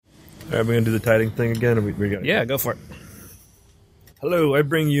Are we going to do the tiding thing again? Or we got Yeah, go for it. Hello, I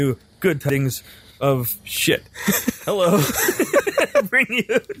bring you good tidings of shit. Hello. I bring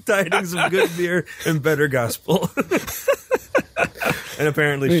you tidings of good beer and better gospel. And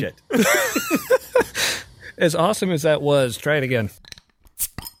apparently shit. As awesome as that was, try it again.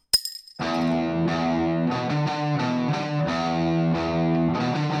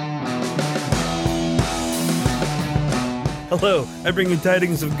 Hello, I bring you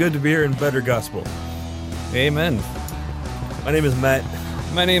tidings of good beer and better gospel. Amen. My name is Matt.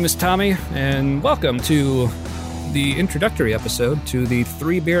 My name is Tommy, and welcome to the introductory episode to the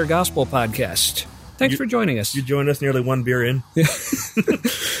Three Beer Gospel podcast. Thanks for joining us. You joined us nearly one beer in.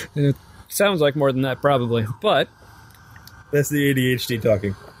 It sounds like more than that, probably, but... That's the ADHD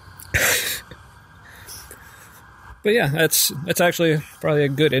talking. But yeah, that's actually probably a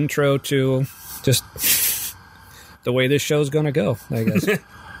good intro to just the way this show's going to go, I guess.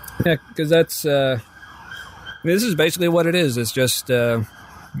 Yeah, because that's... this is basically what it is. It's just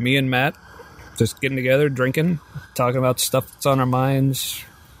me and Matt just getting together, drinking, talking about stuff that's on our minds.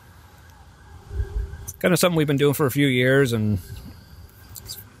 Kind of something we've been doing for a few years, and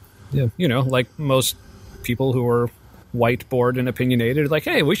yeah, you know, like most people who are white, bored, and opinionated, like,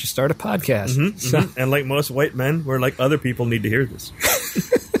 hey, we should start a podcast. And like most white men, we're like, other people need to hear this.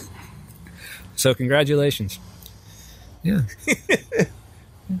 So congratulations. Yeah.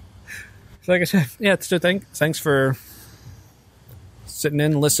 So like I said, yeah, so thanks for sitting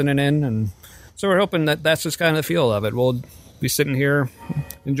in, listening in, and so we're hoping that that's just kind of the feel of it. We'll be sitting here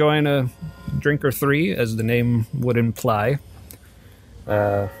enjoying a drink or three, as the name would imply.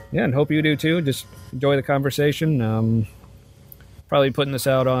 Yeah, and hope you do too. Just enjoy the conversation. Probably putting this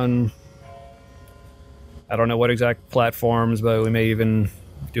out on, I don't know what exact platforms, but we may even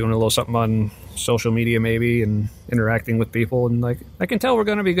doing a little something on social media maybe, and interacting with people. And like, I can tell we're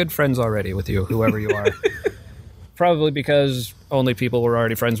going to be good friends already with you, whoever you are. Probably because only people we're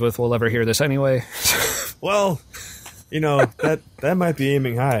already friends with will ever hear this anyway. Well, you know, that might be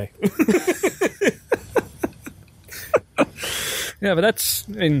aiming high. Yeah, but that's,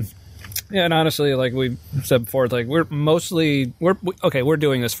 I mean, yeah, and honestly, like we said before, like we're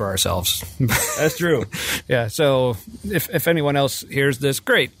doing this for ourselves. That's true. Yeah, so if anyone else hears this,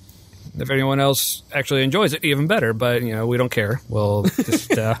 great. If anyone else actually enjoys it, even better. But, you know, we don't care. We'll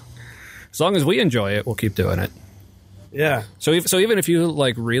just, as long as we enjoy it, we'll keep doing it. Yeah. So even if you,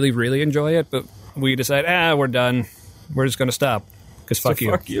 like, really, really enjoy it, but we decide, we're done, we're just going to stop. Because fuck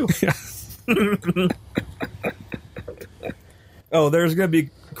you. Fuck you. Oh, there's going to be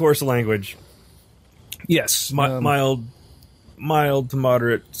coarse language. Yes. Mild to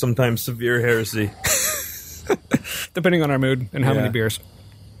moderate, sometimes severe heresy. Depending on our mood and how many beers.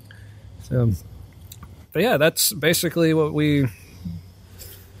 So, but yeah, that's basically what we... Like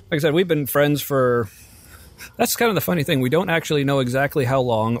I said, we've been friends for... That's kind of the funny thing. We don't actually know exactly how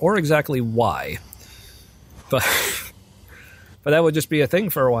long or exactly why. But that would just be a thing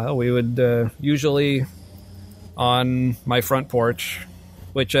for a while. We would usually... on my front porch,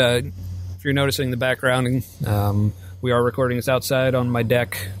 which, if you're noticing the background, we are recording this outside on my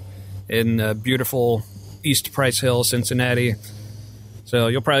deck in beautiful East Price Hill, Cincinnati. So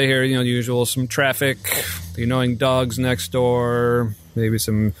you'll probably hear, you know, the usual, some traffic, the annoying dogs next door, maybe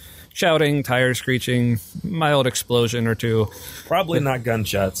some shouting, tires screeching, mild explosion or two. Probably not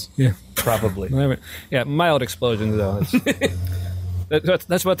gunshots. Yeah. Probably. Yeah, mild explosions, though.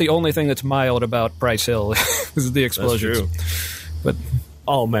 That's about the only thing that's mild about Price Hill is the explosions. That's true. But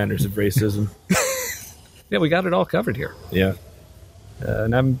all manners of racism. yeah, we got it all covered here. Yeah.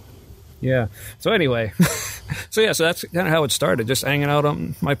 So anyway, so that's kind of how it started. Just hanging out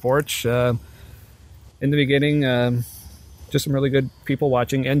on my porch. In the beginning, just some really good people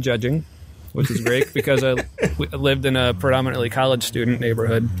watching and judging, which is great because I lived in a predominantly college student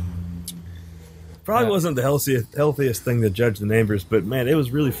neighborhood. Probably wasn't the healthiest thing to judge the neighbors, but man, it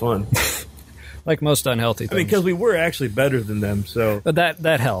was really fun. Like most unhealthy things. I mean, because we were actually better than them, so... But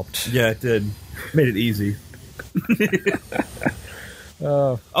that helped. Yeah, it did. Made it easy.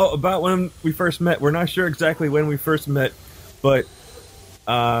 About when we first met. We're not sure exactly when we first met, but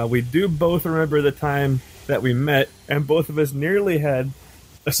we do both remember the time that we met, and both of us nearly had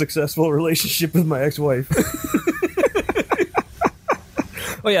a successful relationship with my ex-wife.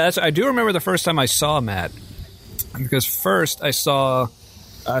 Oh, yeah, I do remember the first time I saw Matt. Because first I saw...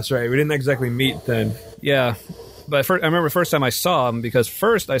 That's right, we didn't exactly meet then. Yeah, but I remember the first time I saw him, because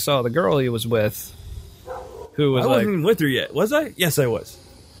first I saw the girl he was with, who was I wasn't even with her yet, was I? Yes, I was.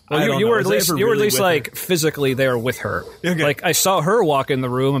 Well, you were at least like physically there with her. Okay. Like I saw her walk in the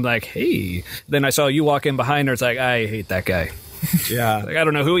room. I'm like, hey. Then I saw you walk in behind her. It's like, I hate that guy. Yeah. Like, I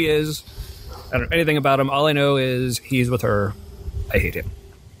don't know who he is. I don't know anything about him. All I know is he's with her. I hate him.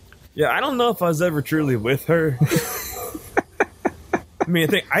 Yeah, I don't know if I was ever truly with her. I mean,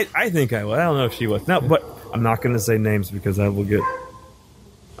 I think I was. I don't know if she was. No, but I'm not going to say names because I will get...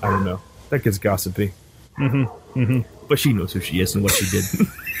 I don't know. That gets gossipy. But she knows who she is and what she did.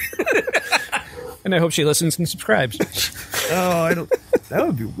 And I hope she listens and subscribes. Oh, I don't... That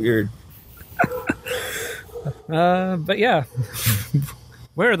would be weird. But yeah.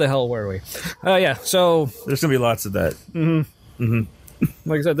 Where the hell were we? Yeah, so... There's going to be lots of that.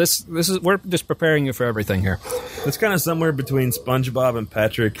 Like I said, this is we're just preparing you for everything here. It's kind of somewhere between SpongeBob and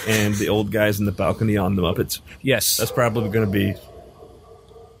Patrick and the old guys in the balcony on the Muppets. Yes. That's probably going to be...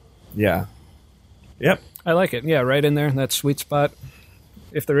 Yeah. Yep. I like it. Yeah, right in there, that sweet spot.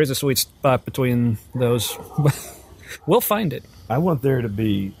 If there is a sweet spot between those, we'll find it. I want there to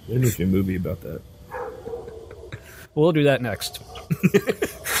be... There needs to be a movie about that. We'll do that next.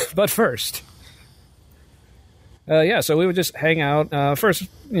 But first... yeah, so we would just hang out. First,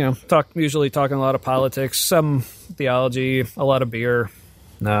 usually talking a lot of politics, some theology, a lot of beer.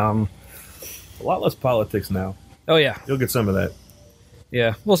 A lot less politics now. Oh, yeah. You'll get some of that.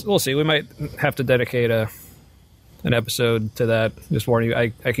 Yeah, we'll see. We might have to dedicate an episode to that. Just warning you,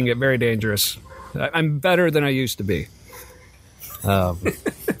 I can get very dangerous. I'm better than I used to be.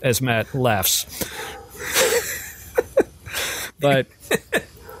 As Matt laughs. But...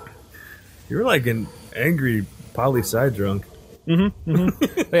 You're like an angry... poli-sci drunk. Yeah,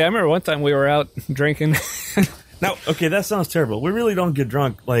 I remember one time we were out drinking. Now, okay, that sounds terrible. We really don't get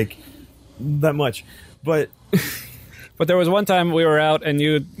drunk, like, that much. But there was one time we were out, and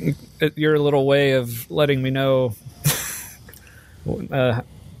your little way of letting me know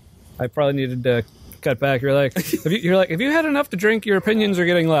I probably needed to cut back. You're like, have you had enough to drink? Your opinions are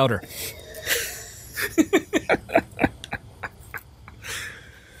getting louder.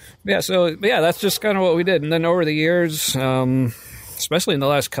 Yeah, that's just kind of what we did. And then over the years, especially in the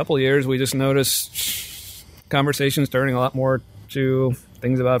last couple of years, we just noticed conversations turning a lot more to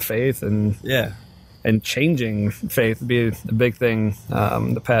things about faith and changing faith would be a big thing.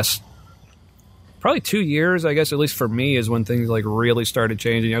 The past probably 2 years, I guess, at least for me, is when things like really started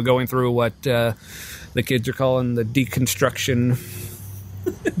changing. Going through what the kids are calling the deconstruction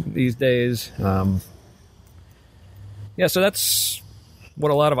these days. So that's what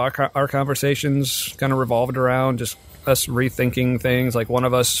a lot of our conversations kind of revolved around, just us rethinking things. Like one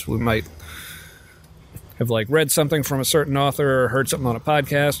of us, we might have like read something from a certain author or heard something on a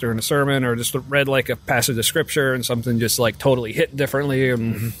podcast or in a sermon or just read like a passage of scripture and something just like totally hit differently,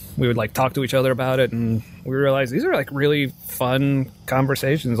 and we would like talk to each other about it, and we realized these are like really fun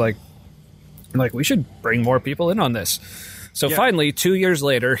conversations. Like we should bring more people in on this. So finally, 2 years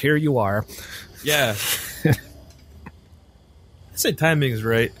later, here you are. Yeah. I'd say timing is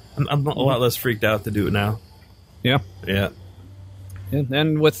right. I'm a lot less freaked out to do it now. Yeah. Yeah.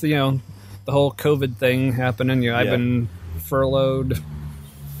 And with, the whole COVID thing happening, I've been furloughed.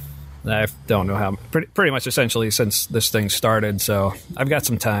 I don't know how, pretty much essentially since this thing started, so I've got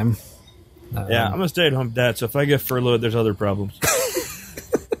some time. I'm a stay-at-home dad, so if I get furloughed, there's other problems.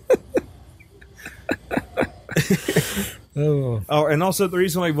 And also the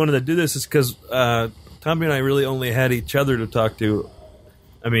reason why I wanted to do this is because Tommy and I really only had each other to talk to.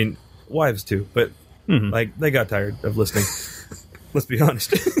 I mean, wives too, but like they got tired of listening. Let's be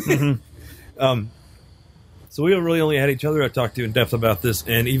honest. So we really only had each other to talk to in depth about this,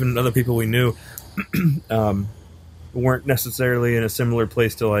 and even other people we knew weren't necessarily in a similar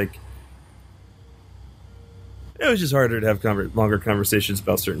place to like. It was just harder to have longer conversations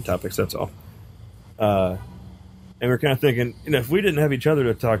about certain topics. That's all. And we're kind of thinking, if we didn't have each other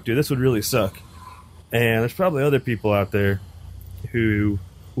to talk to, this would really suck. And there's probably other people out there who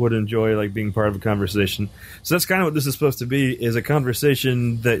would enjoy like being part of a conversation. So that's kind of what this is supposed to be, is a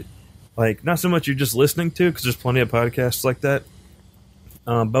conversation that, like, not so much you're just listening to, because there's plenty of podcasts like that.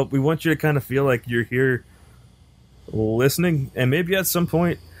 But we want you to kind of feel like you're here listening. And maybe at some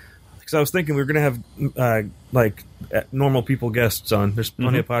point, because I was thinking we were going to have normal people guests on. There's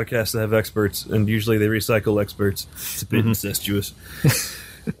plenty of podcasts that have experts, and usually they recycle experts. It's a bit incestuous.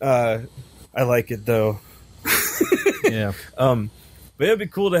 I like it though. Yeah. But it'd be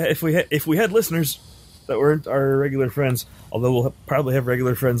cool to if we had listeners that weren't our regular friends. Although we'll probably have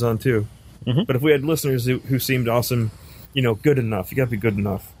regular friends on too. But if we had listeners who seemed awesome, good enough. You got to be good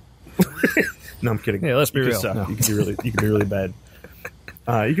enough. No, I'm kidding. Yeah, let's be real. No. You can be really bad.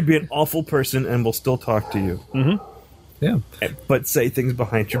 You could be an awful person, and we'll still talk to you. Yeah, but say things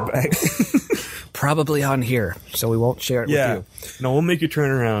behind your back. Probably on here, so we won't share it with you. No, we'll make you turn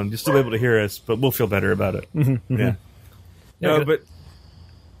around. You'll still be able to hear us, but we'll feel better about it. No, but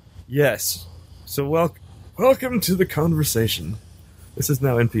yes. So welcome to the conversation. This is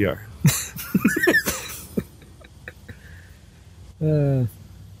now NPR.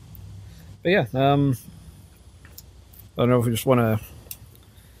 But yeah, I don't know if we just want to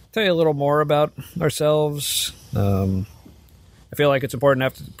tell you a little more about ourselves. I feel like it's important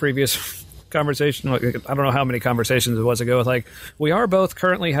after the previous conversation. Like, I don't know how many conversations it was ago. With like, we are both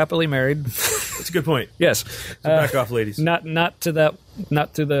currently happily married. That's a good point. Yes. So back off, ladies. Not to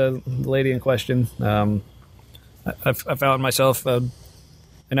the lady in question. I found myself an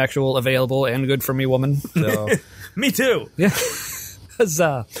actual available and good for me woman. So. Me too. Yeah.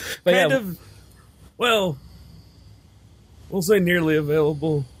 Huzzah. But kind of. Well, we'll say nearly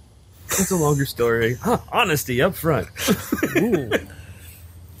available. It's a longer story. Honesty up front. Ooh.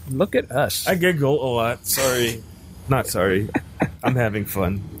 Look at us. I giggle a lot. Sorry. Not sorry. I'm having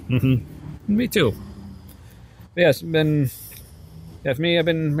fun. Mm-hmm. Me too. But yes, for me, I've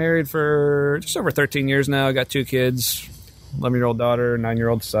been married for just over 13 years now. I got 2 kids, 11-year-old daughter,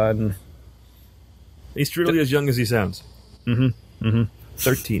 9-year-old son. He's truly as young as he sounds. Mm-hmm. Mm-hmm.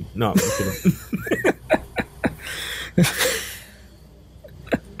 13. No, I'm kidding.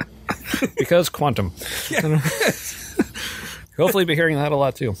 Because quantum. Yeah. Hopefully be hearing that a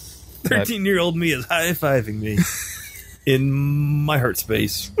lot too. 13-year-old me is high-fiving me in my heart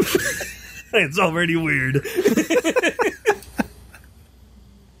space. It's already weird.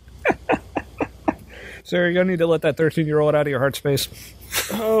 Sir, you're going to need to let that 13-year-old out of your heart space.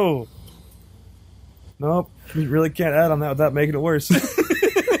 Oh. Nope. You really can't add on that without making it worse. It's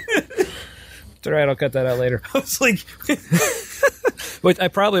all right. I'll cut that out later. I was like... Which I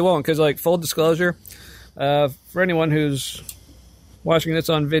probably won't, because, like, full disclosure, for anyone who's watching this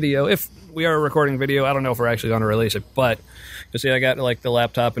on video, if we are recording video, I don't know if we're actually going to release it, but you see I got, like, the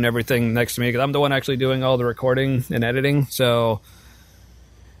laptop and everything next to me, because I'm the one actually doing all the recording and editing, so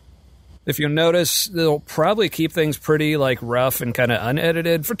if you'll notice, they'll probably keep things pretty, like, rough and kind of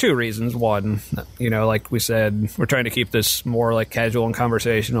unedited for 2 reasons. One, like we said, we're trying to keep this more, like, casual and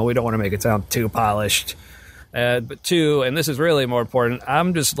conversational. We don't want to make it sound too polished. But 2, and this is really more important,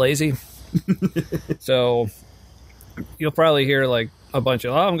 I'm just lazy. So you'll probably hear like a bunch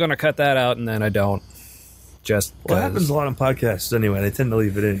of, I'm going to cut that out, and then I don't. Just well, it happens a lot on podcasts anyway. They tend to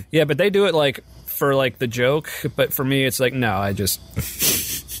leave it in. Yeah, but they do it like for like the joke. But for me, it's like, no, I just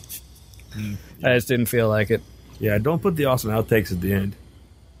didn't feel like it. Yeah, don't put the awesome outtakes at the end.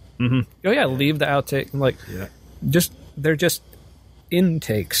 Mm-hmm. Oh yeah, leave the outtake. Like, yeah, they're just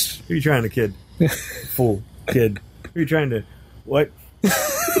intakes. Who are you trying to kid? Fool. Kid. Who are you trying to... What?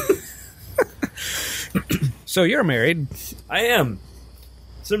 So you're married. I am.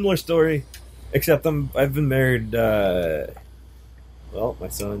 Similar story, except I've been married, my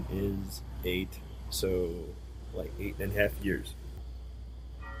son is 8, so like 8.5 years.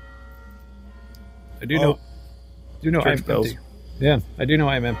 I do know I'm bells. empty. Yeah, I do know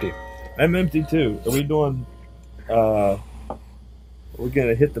I'm empty. I'm empty too. Are we doing, we're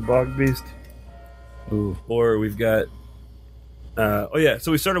gonna hit the Bog Beast? Ooh. Or we've got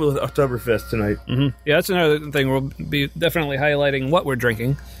so we started with Oktoberfest tonight. Mm-hmm. Yeah, that's another thing. We'll be definitely highlighting what we're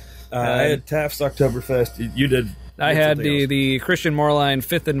drinking. I had Taft's Oktoberfest. You did. I had the Christian Moorline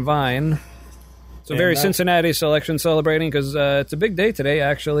 5th and Vine. So very Cincinnati selection celebrating, because it's a big day today,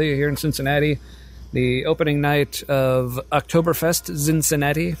 actually, here in Cincinnati. The opening night of Oktoberfest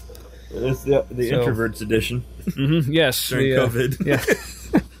Cincinnati. It's the introverts edition. Mm-hmm, yes. During COVID. Yeah.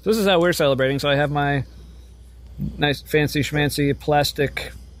 So this is how we're celebrating. So I have my nice fancy schmancy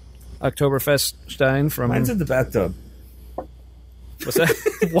plastic Oktoberfest Stein from... Mine's in the bathtub. What's that?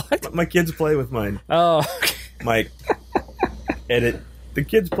 What? My kids play with mine. Oh, okay. Mike. Edit. The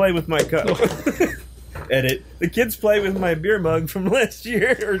kids play with my cup. Edit. The kids play with my beer mug from last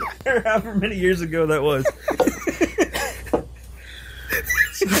year, or however many years ago that was.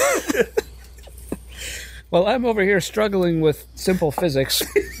 Well, I'm over here struggling with simple physics.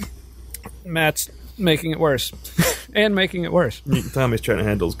 Matt's making it worse. And making it worse. Tommy's trying to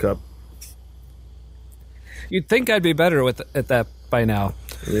handle his cup. You'd think I'd be better at that by now.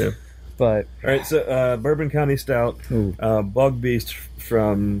 Yeah. But... All right, so Bourbon County Stout. Bog Beast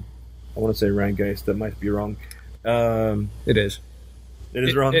from, I want to say Rheingeist. That might be wrong. It is. It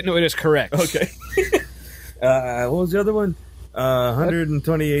is wrong? No, it is correct. Okay. What was the other one?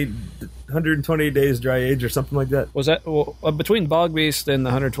 120 days dry age or something like that. Was that between Bog Beast and the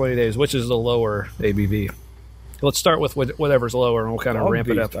 120 days? Which is the lower ABV? Let's start with whatever's lower, and we'll kind of ramp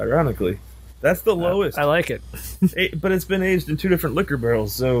it up. Ironically, that's the lowest. I like it, but it's been aged in 2 different liquor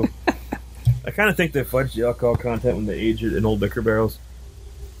barrels, so I kind of think they fudged the alcohol content when they age it in old liquor barrels.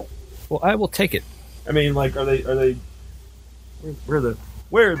 Well, I will take it. I mean, like, are they Where the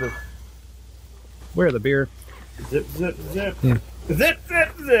beer? zip zip zip Yeah. zip zip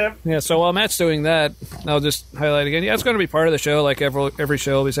zip. Yeah, so while Matt's doing that, I'll just highlight again. Yeah, it's going to be part of the show. Like every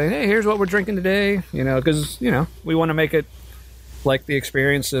show will be saying, hey, here's what we're drinking today. Because, we want to make it like the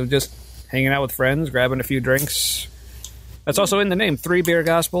experience of just hanging out with friends, grabbing a few drinks. That's also in the name, Three Beer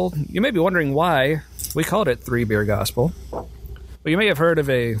Gospel. You may be wondering why we called it Three Beer Gospel. Well, you may have heard of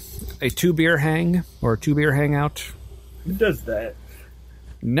a two-beer hang or two-beer hangout. Who does that?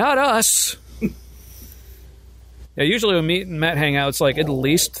 Not us. Yeah, usually when me and Matt hang out, it's like at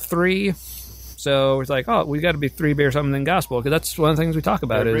least three. So it's like, oh, we got to be three beer something than gospel, because that's one of the things we talk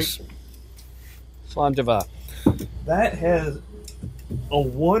about is Slanjava. That has a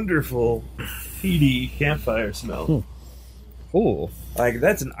wonderful peaty campfire smell. Ooh. Like,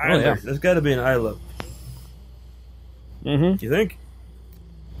 that's an Isla. yeah. That's got to be an Isla. Mm-hmm. You think?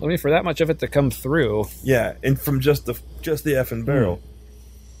 I mean, for that much of it to come through. Yeah, and from just the effing barrel.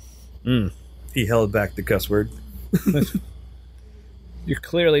 He held back the cuss word. You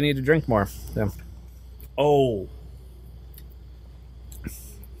clearly need to drink more. Yeah. Oh.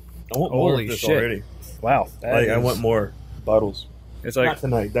 I want more Holy of this shit. already. Wow. I want more bottles. It's like, Not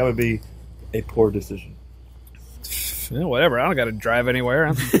tonight. That would be a poor decision. whatever. I don't got to drive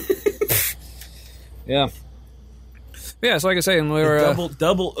anywhere. Yeah. Yeah, so like I say, and we were...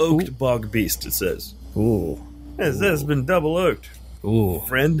 Double oaked bog beast, it says. Ooh. It says it's been double oaked. Ooh.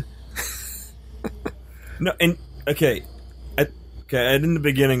 Friend. No, and okay, in the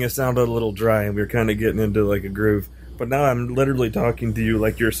beginning it sounded a little dry, and we were kind of getting into like a groove. But now I'm literally talking to you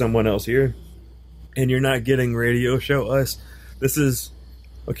like you're someone else here, and you're not getting radio show us. This is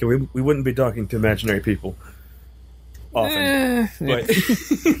okay. We wouldn't be talking to imaginary people often,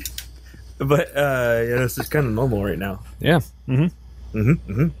 but yeah, this is kind of normal right now. Yeah.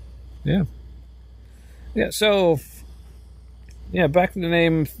 Yeah. Yeah. So, yeah, back to the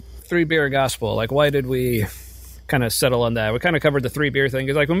name Three Beer Gospel. Like, why did we kind of settle on that? We kind of covered the three beer thing,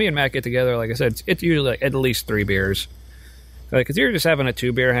 because like when me and Matt get together, like I said, it's usually like at least three beers. Like, because you're just having a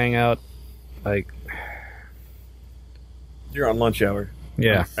 2-beer hangout, like, You're on lunch hour.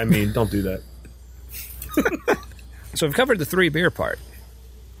 yeah. I mean, don't do that. So we've covered the 3-beer part.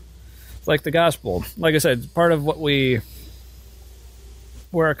 Like the gospel, like I said, part of where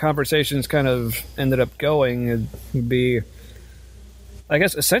our conversations kind of ended up going would be, I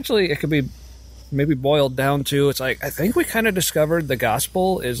guess, essentially it could be maybe boiled down to, it's like, I think we kind of discovered the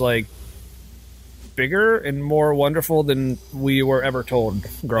gospel is like bigger and more wonderful than we were ever told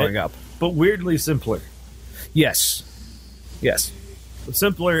growing up. But weirdly simpler. Yes.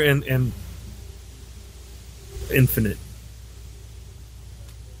 Simpler and infinite.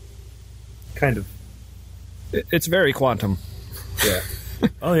 Kind of. It's very quantum. Yeah.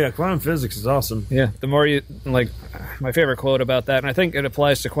 Oh yeah, quantum physics is awesome. Yeah, the more you, like, my favorite quote about that, and I think it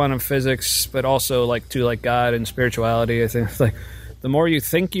applies to quantum physics, but also like to like God and spirituality. I think it's like the more you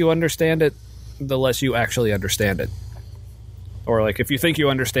think you understand it, the less you actually understand it. Or like if you think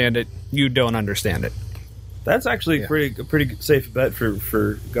you understand it, you don't understand it. That's actually a pretty safe bet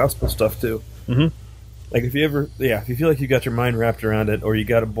for gospel stuff too. Mm-hmm. Like if you feel like you got your mind wrapped around it, or you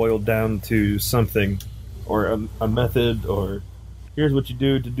got it boiled down to something, or a method, or here's what you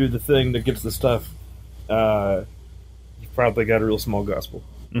do to do the thing that gets the stuff, you've probably got a real small gospel.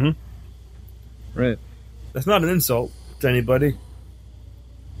 Mm-hmm. Right. That's not an insult to anybody.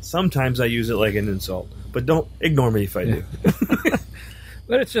 Sometimes I use it like an insult, but don't ignore me if I do.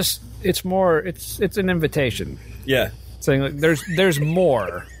 But it's more, it's an invitation. Yeah. Saying like, there's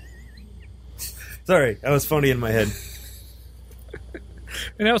more. Sorry, that was funny in my head.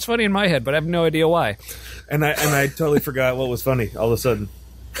 You know, it's funny in my head, but I have no idea why. And I totally forgot what was funny all of a sudden.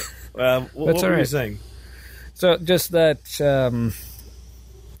 What were you saying? So just that,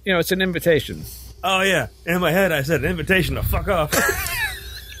 it's an invitation. Oh, yeah. In my head, I said, an invitation to fuck off.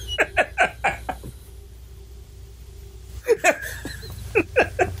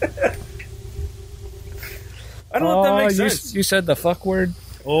 I don't know if that makes sense. You said the fuck word.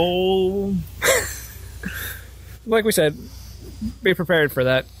 Oh. Like we said, be prepared for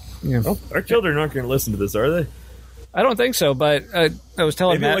that. Yeah. Well, our children aren't going to listen to this, are they? I don't think so, but I was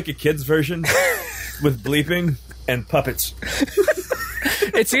telling Maybe Matt, like a kid's version with bleeping and puppets.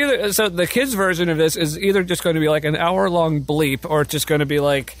 it's either, so the kids' version of this is either just going to be like an hour-long bleep, or it's just going to be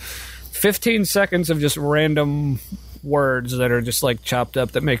like 15 seconds of just random words that are just like chopped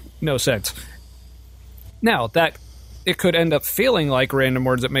up that make no sense. Now, that it could end up feeling like random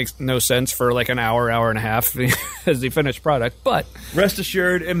words that makes no sense for like an hour and a half as the finished product, but rest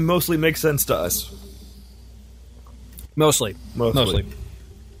assured, it mostly makes sense to us. Mostly. I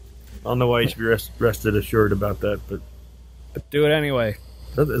don't know why you should be rested assured about that, but but do it anyway.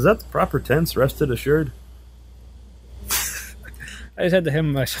 Is that the proper tense? Rested assured? I just had the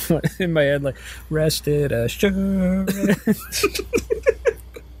hymn in my head, like, rested assured.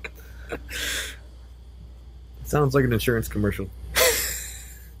 Sounds like an insurance commercial.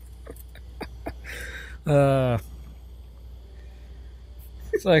 It's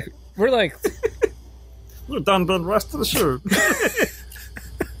like, we're done, rested assured.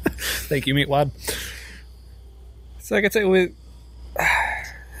 Thank you, Meatwad. It's like, it's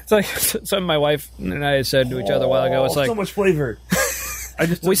like something my wife and I had said to each other a while ago. It's like, so much flavor. I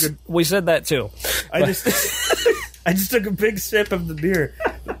just we said that too. I just took a big sip of the beer,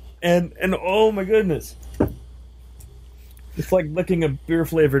 and oh my goodness, it's like licking a beer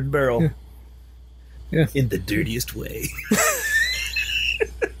flavored barrel. Yeah. In the dirtiest way.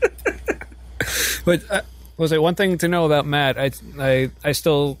 But was it one thing to know about Matt? I've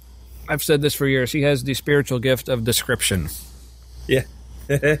said this for years. He has the spiritual gift of description. Yeah.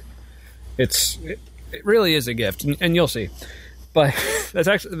 It really is a gift, and you'll see. But that's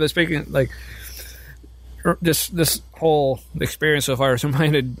actually speaking, like, this whole experience so far has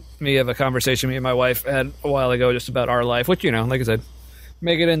reminded me of a conversation me and my wife had a while ago just about our life, which, like I said,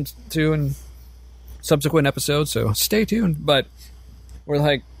 may get into in subsequent episodes, so stay tuned. But we're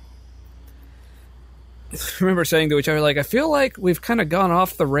like, I remember saying to each other, like, I feel like we've kind of gone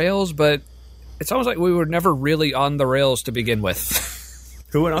off the rails, but it's almost like we were never really on the rails to begin with.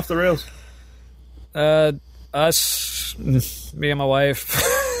 Who went off the rails? Us, me and my wife.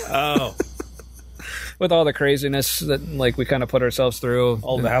 Oh. With all the craziness that, like, we kind of put ourselves through.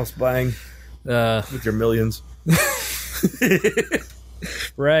 All the house buying. With your millions.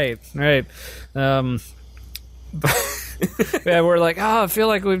 Right. Yeah, we're like, I feel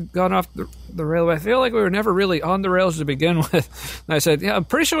like we've gone off the rail. I feel like we were never really on the rails to begin with. And I said, yeah, I'm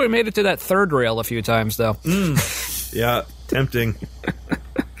pretty sure we made it to that third rail a few times, though. Yeah, tempting.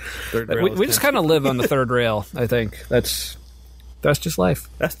 Third rail we just kind of live on the third rail, I think. That's just life.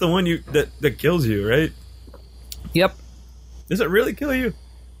 That's the one that kills you, right? Yep. Does it really kill you?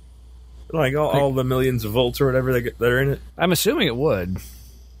 Like all the millions of volts or whatever that are in it? I'm assuming it would.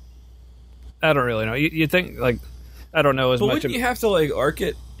 I don't really know. You think, like, I don't know as much. Wouldn't you have to, like, arc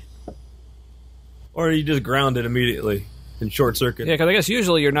it? Or you just ground it immediately in short circuit? Yeah, because I guess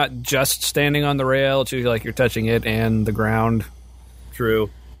usually you're not just standing on the rail. It's usually like you're touching it and the ground. True.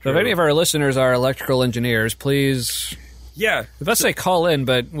 So if any of our listeners are electrical engineers, please... Yeah. Let's say call in,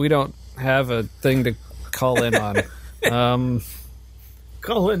 but we don't have a thing to call in on.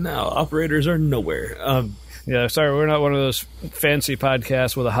 Call in now. Operators are nowhere. Yeah, sorry, we're not one of those fancy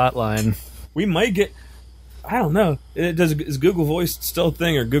podcasts with a hotline. We might get... I don't know. Is Google Voice still a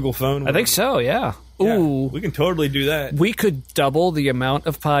thing, or Google Phone? I think so, yeah. Ooh. We can totally do that. We could double the amount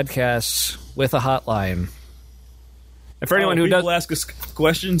of podcasts with a hotline. And for anyone who people does... ask us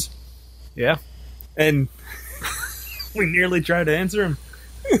questions. Yeah. And we nearly try to answer them.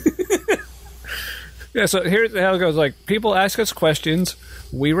 Yeah, so here's how it goes. Like, people ask us questions,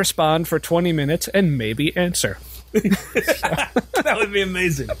 we respond for 20 minutes, and maybe answer. That would be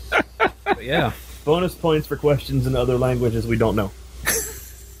amazing. But yeah. Bonus points for questions in other languages we don't know.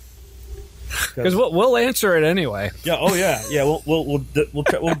 Because we'll answer it anyway. Yeah. Oh yeah. Yeah.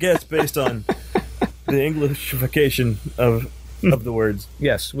 We'll guess based on the Englishification of the words.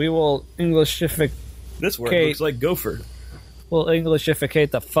 Yes, we will Englishificate. This word looks like gopher. We'll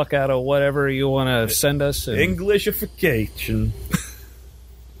Englishificate the fuck out of whatever you want to send us. Englishification.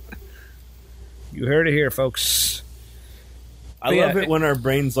 You heard it here, folks. I love it when our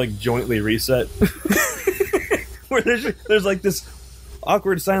brains, like, jointly reset. Where there's like this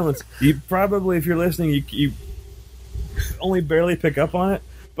awkward silence. You probably, if you're listening, you only barely pick up on it.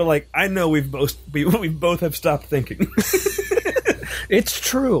 But, like, I know we both have stopped thinking. It's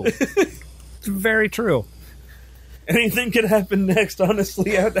true. It's very true. Anything could happen next,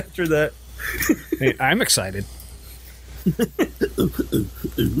 honestly, after that. Hey, I'm excited.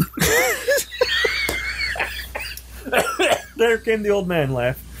 There came the old man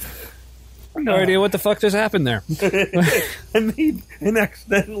laugh. No idea what the fuck just happened there. I made an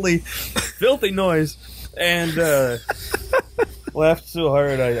accidentally filthy noise and laughed so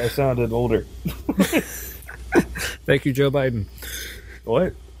hard I sounded older. Thank you, Joe Biden.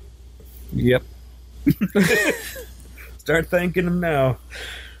 What? Yep. Start thanking him now.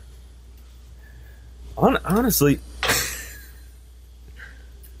 Honestly,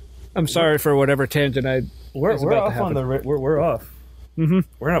 I'm sorry for whatever tangent we're off on the we're off. Mm-hmm.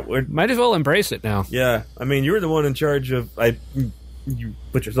 We're might as well embrace it now. Yeah, I mean, you're the one in charge of. You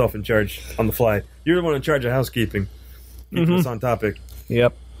put yourself in charge on the fly. You're the one in charge of housekeeping. Keeping us on topic.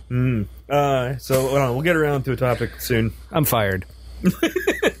 Yep. So hold on, we'll get around to a topic soon. I'm fired.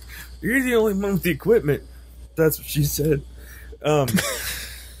 You're the only one with the equipment. That's what she said.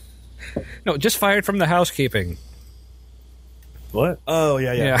 No, just fired from the housekeeping. What? Oh,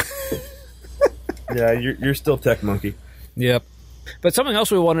 yeah. Yeah, you're still tech monkey. Yep. But something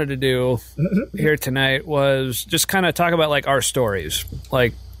else we wanted to do here tonight was just kind of talk about like our stories,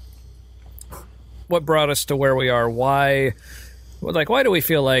 like what brought us to where we are. Why do we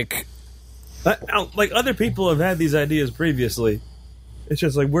feel like other people have had these ideas previously? It's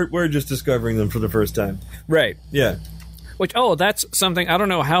just like we're just discovering them for the first time, right? Yeah. Which that's something I don't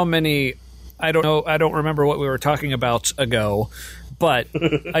know how many. I don't remember what we were talking about ago, but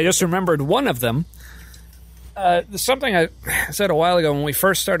I just remembered one of them. Something I said a while ago when we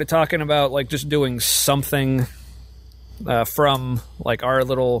first started talking about like just doing something from like our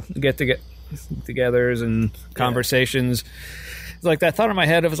little get-togethers and conversations. Like that thought in my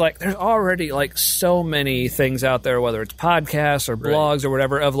head, it was like there's already like so many things out there, whether it's podcasts or blogs or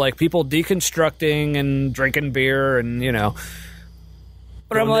whatever, of like people deconstructing and drinking beer and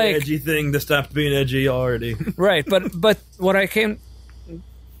But I'm like edgy thing that stopped being edgy already, right? But what I came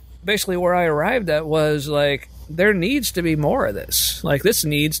basically where I arrived at was like there needs to be more of this. Like this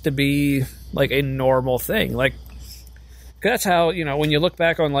needs to be like a normal thing. Like 'cause that's how when you look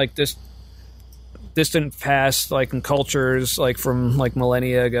back on like this distant past, like in cultures like from like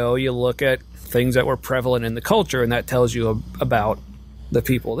millennia ago, you look at things that were prevalent in the culture and that tells you about the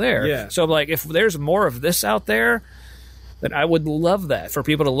people there. Yeah. So like if there's more of this out there, then I would love that for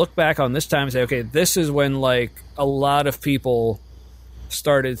people to look back on this time and say, okay, this is when like a lot of people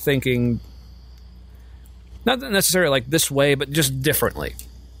started thinking not necessarily like this way, but just differently,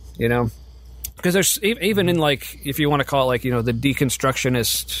 because there's even in like, if you want to call it like, the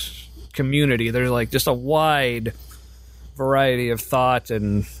deconstructionist community, there's like just a wide variety of thought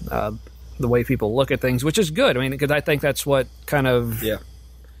and the way people look at things, which is good. I mean, because I think that's what kind of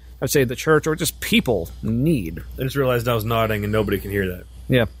I'd say the church or just people need. I just realized I was nodding and nobody can hear that.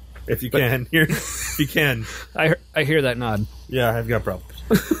 Yeah, if you can, I hear that nod. Yeah, I've got problems.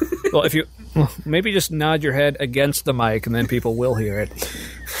 Well, if you maybe just nod your head against the mic and then people will hear it.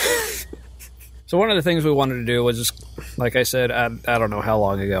 So one of the things we wanted to do was just, like I said, I don't know how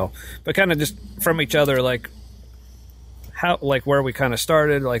long ago, but kind of just from each other, like how, like where we kind of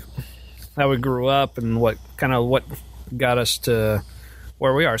started, like how we grew up and what got us to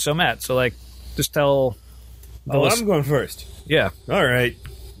where we are. So Matt, like just tell. I'm going first. Yeah. All right.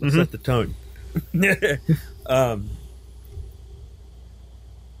 Let's set the tone.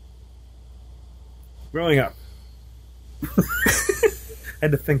 Growing up,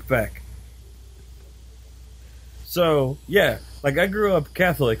 had to think back. So, yeah, like I grew up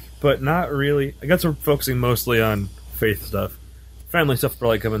Catholic, but not really. I guess we're focusing mostly on faith stuff. Family stuff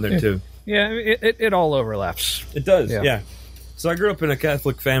probably come in there too. Yeah, it all overlaps. It does, yeah. So I grew up in a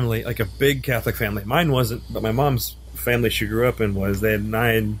Catholic family, like a big Catholic family. Mine wasn't, but my mom's family she grew up in was. They had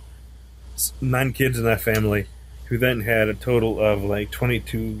nine kids in that family, who then had a total of like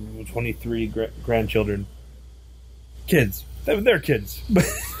 22, 23 grandchildren. Kids. They're kids. But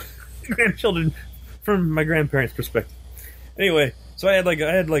grandchildren from my grandparents' perspective. Anyway, so I had like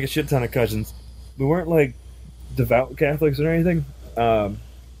a shit ton of cousins. We weren't like devout Catholics or anything,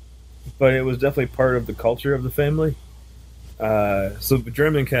 but it was definitely part of the culture of the family. So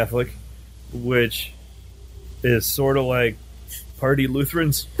German Catholic, which is sort of like party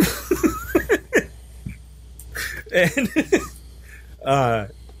Lutherans. And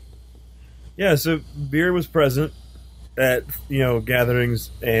so beer was present at gatherings,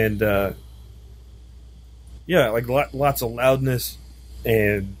 and like lots of loudness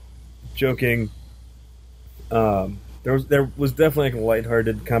and joking. There was definitely like a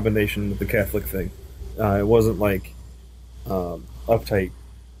lighthearted combination with the Catholic thing. It wasn't like uptight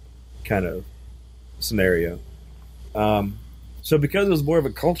kind of scenario. So because it was more of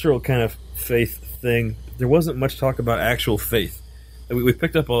a cultural kind of faith thing, there wasn't much talk about actual faith. We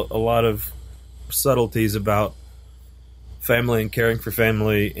picked up a lot of subtleties about family and caring for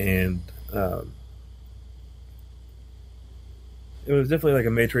family, and it was definitely like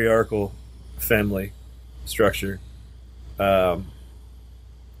a matriarchal family structure, in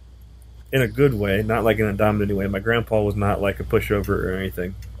a good way, not like in a dominating way. My grandpa was not like a pushover or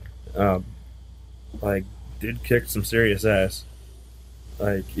anything. Like did kick some serious ass.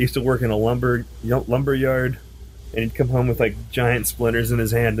 Like used to work in a lumber yard, and he'd come home with like giant splinters in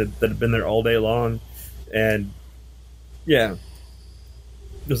his hand that had been there all day long, and he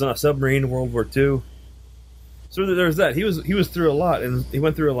was on a submarine in World War II. So there was that. He was through a lot, and he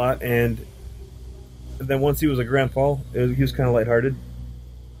went through a lot, and then once he was a grandpa, he was kind of lighthearted.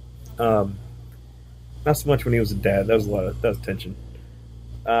 Not so much when he was a dad. That was tension.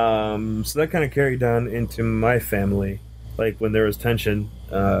 So that kind of carried on into my family. Like when there was tension,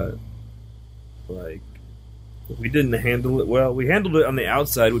 like we didn't handle it well. We handled it on the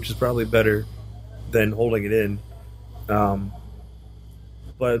outside, which is probably better than holding it in.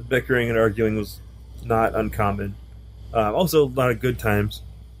 But bickering and arguing was not uncommon. Also, a lot of good times.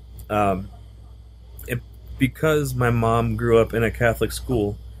 Because my mom grew up in a Catholic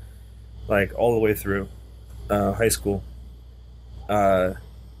school, like all the way through high school,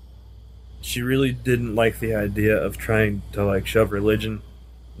 she really didn't like the idea of trying to like shove religion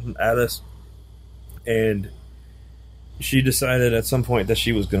at us, and she decided at some point that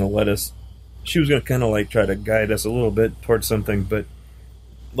she was going to let us. She was going to kind of like try to guide us a little bit towards something, but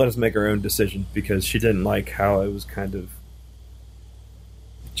let us make our own decision because she didn't like how it was kind of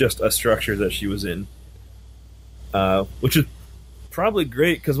just a structure that she was in. Which is probably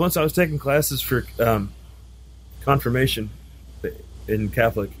great because once I was taking classes for confirmation in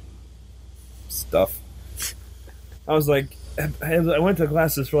Catholic stuff, I was like, I went to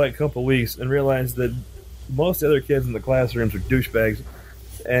classes for like a couple weeks and realized that most other kids in the classrooms were douchebags,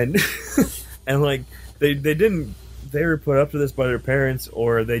 and and like they were put up to this by their parents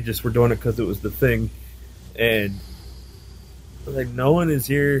or they just were doing it because it was the thing, and like no one is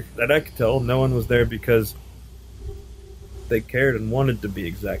here that I could tell. No one was there because they cared and wanted to be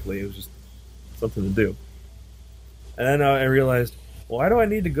exactly. It was just something to do. And then I realized, why do I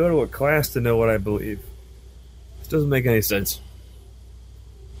need to go to a class to know what I believe? This doesn't make any sense.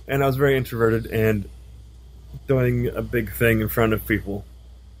 And I was very introverted and doing a big thing in front of people.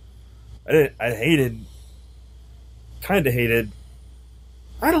 I kind of hated.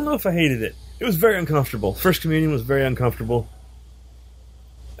 I don't know if I hated it. It was very uncomfortable. First communion was very uncomfortable.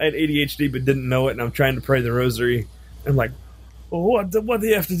 I had ADHD but didn't know it, and I'm trying to pray the rosary. I'm like, well, what do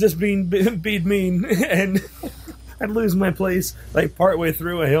you have to just be mean? And I'd lose my place like partway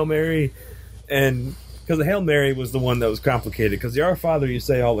through a Hail Mary, and because the Hail Mary was the one that was complicated because the Our Father you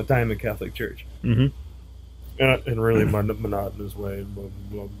say all the time in Catholic Church, in a really monotonous way, blah,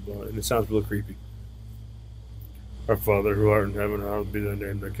 blah, blah, and it sounds really creepy. Our Father who art in heaven, hallowed be thy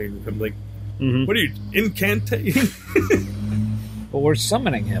name, thy kingdom come. Like, what are you incantating? Well, we're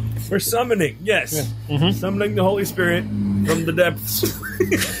summoning him. We're summoning, yes. Yeah. Summoning the Holy Spirit from the depths.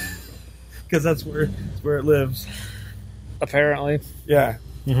 Because that's where it lives. Apparently. Yeah.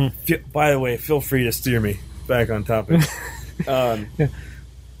 By the way, feel free to steer me back on topic. So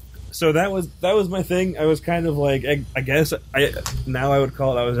that was my thing. I was kind of like, I guess, now I would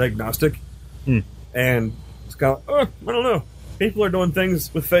call it, I was agnostic. And it's kind of like, I don't know. People are doing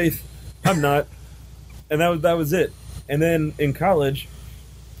things with faith. I'm not. And that was it. And then in college,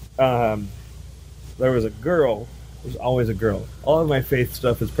 there was a girl. There's always a girl. All of my faith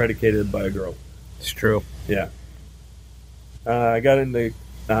stuff is predicated by a girl. It's true. Yeah. I got into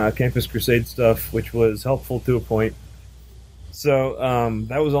Campus Crusade stuff, which was helpful to a point. So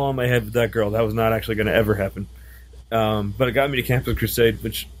that was all in my head with that girl. That was not actually going to ever happen. But it got me to Campus Crusade,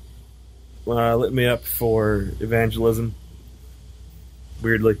 which lit me up for evangelism.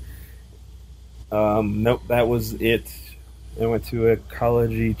 Weirdly. Nope, that was it. I went to a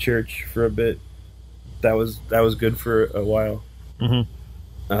college-y church for a bit. That was good for a while. And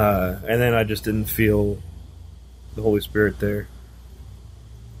then I just didn't feel the Holy Spirit there.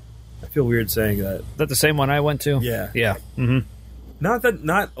 I feel weird saying that. Is that the same one I went to? Yeah. Yeah. Yeah.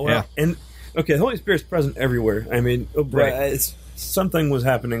 And okay, the Holy Spirit's present everywhere. I mean, right. Something was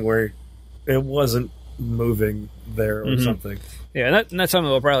happening where it wasn't moving there or something. Yeah, and that's something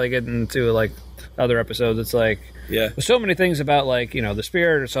we'll probably get into like other episodes. It's like there's so many things about like, you know, the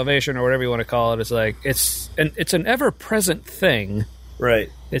Spirit or salvation or whatever you want to call it. It's like it's an ever present thing. Right.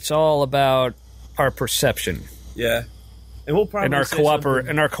 It's all about our perception. Yeah. And we'll probably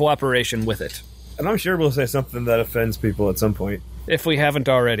our cooperation with it. And I'm sure we'll say something that offends people at some point. If we haven't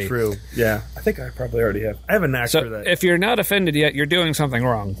already. True. Yeah. I think I probably already have. I have a knack for that. If you're not offended yet, you're doing something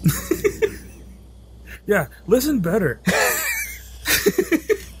wrong. Yeah. Listen better.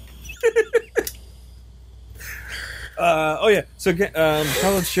 So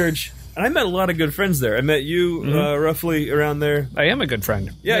college church, and I met a lot of good friends there. I met you roughly around there. I am a good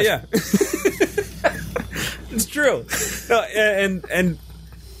friend. Yeah, yes. Yeah. It's true.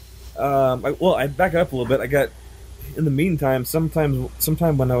 I back up a little bit. I got, in the meantime, sometime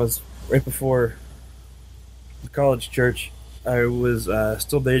when I was right before the college church, I was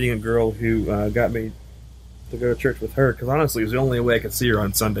still dating a girl who got me to go to church with her, because honestly it was the only way I could see her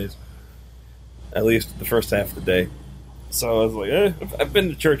on Sundays, at least the first half of the day. So I was like, I've been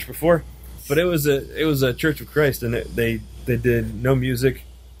to church before, but it was a Church of Christ, and they did no music,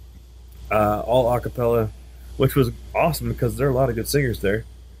 all a cappella, which was awesome because there are a lot of good singers there,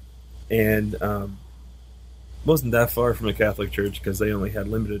 and wasn't that far from a Catholic church because they only had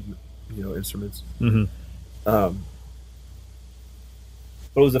limited, instruments. Mm-hmm. But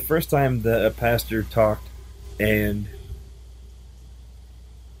it was the first time that a pastor talked, and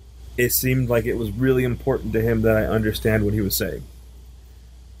it seemed like it was really important to him that I understand what he was saying.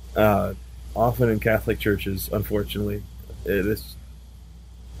 Often in Catholic churches, unfortunately, the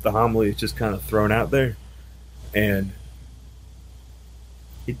homily is just kind of thrown out there, and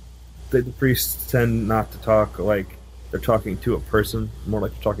the priests tend not to talk like they're talking to a person, more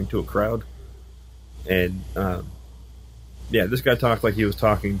like they're talking to a crowd. And this guy talked like he was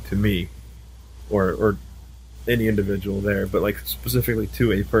talking to me, or any individual there, but like specifically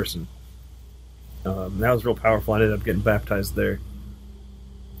to a person. That was real powerful. I ended up getting baptized there.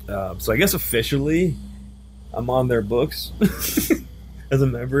 So I guess officially, I'm on their books as a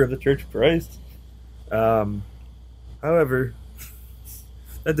member of the Church of Christ. However,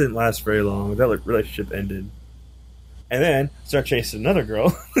 that didn't last very long. That relationship ended, and then started chasing another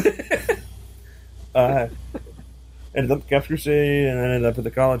girl. Ended up at Catholic Crusade, and then ended up at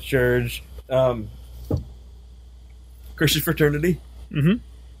the college church. Christian fraternity. Mm-hmm.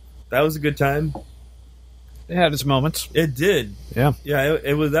 That was a good time. It had its moments. It did. Yeah. Yeah,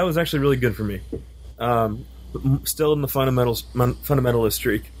 it was. That was actually really good for me. Still in the fundamentalist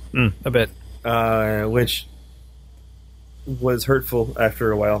streak. A bit. Which was hurtful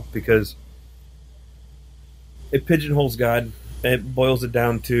after a while because it pigeonholes God. It boils it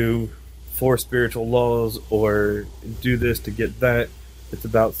down to 4 spiritual laws or do this to get that. It's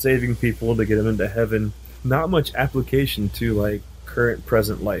about saving people to get them into heaven. Not much application to like current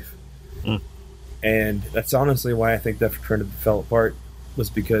present life. And that's honestly why I think that fraternity fell apart, was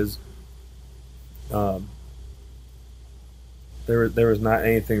because there was not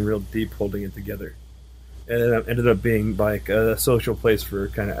anything real deep holding it together. It ended up being like a social place for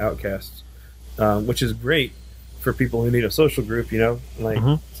kind of outcasts, which is great for people who need a social group, so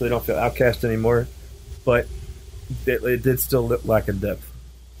they don't feel outcast anymore. But it did still lack in depth.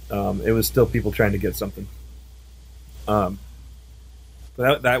 It was still people trying to get something.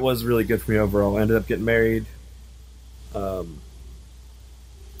 But that was really good for me overall. I ended up getting married. I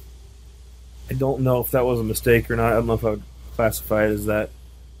don't know if that was a mistake or not. I don't know if I would classify it as that.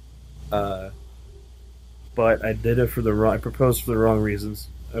 But I did it I proposed for the wrong reasons.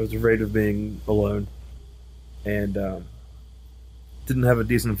 I was afraid of being alone. And didn't have a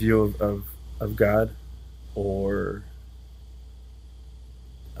decent view of God or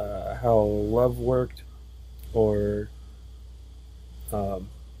how love worked, or I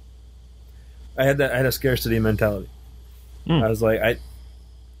had a scarcity mentality. I was like,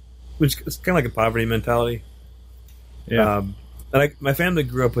 which is kind of like a poverty mentality. Yeah. My family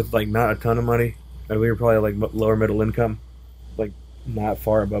grew up with like not a ton of money. We were probably like lower middle income, like not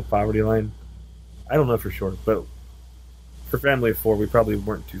far above poverty line. I don't know for sure, but for family of 4, we probably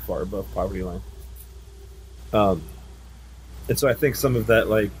weren't too far above poverty line. And so I think some of that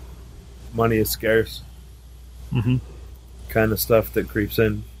like money is scarce kind of stuff that creeps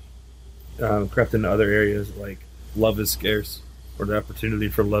in, crept into other areas, like love is scarce, or the opportunity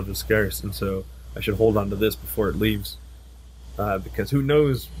for love is scarce, and so I should hold on to this before it leaves, because who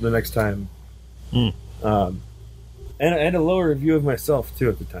knows the next time. And I had a lower view of myself too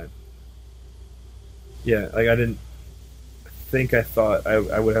at the time. Yeah, like I thought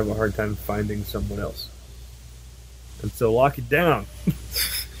I would have a hard time finding someone else, and so lock it down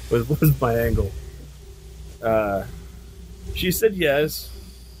was my angle. She said yes.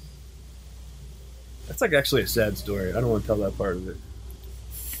 That's like actually a sad story. I don't want to tell that part of it.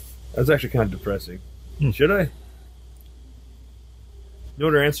 That was actually kind of depressing. Should I? You know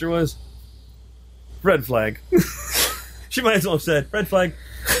what her answer was? Red flag. She might as well have said red flag.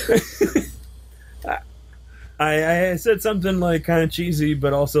 I said something like kind of cheesy,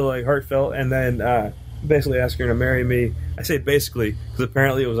 but also like heartfelt, and then basically asked her to marry me. I say basically because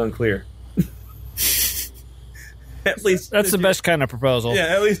apparently it was unclear. At least that's the best kind of proposal.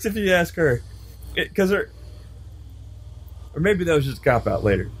 Yeah, at least if you ask her, because or maybe that was just a cop out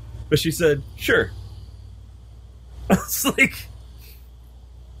later. But she said, "Sure." I was like,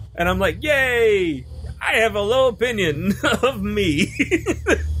 and I'm like, "Yay! I have a low opinion of me."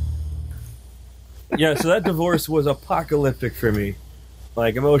 Yeah, so that divorce was apocalyptic for me,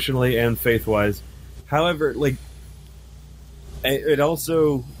 like emotionally and faith-wise. However, like it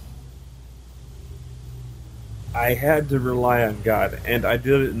also, I had to rely on God, and I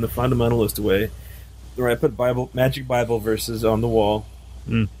did it in the fundamentalist way, where I put magic Bible verses on the wall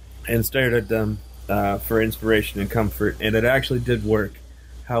and stared at them for inspiration and comfort, and it actually did work.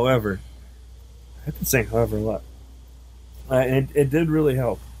 However, I've been saying however a lot. It did really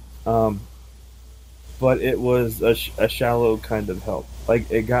help. But it was a shallow kind of help. Like,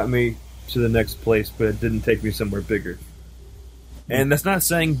 it got me to the next place, but it didn't take me somewhere bigger. And that's not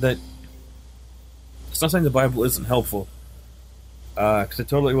saying that... It's not saying the Bible isn't helpful. Because it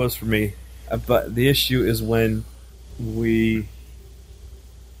totally was for me. But the issue is when we...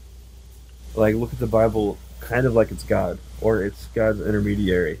 like, look at the Bible kind of like it's God. Or it's God's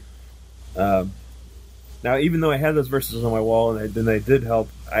intermediary. Now, even though I had those verses on my wall and they did help,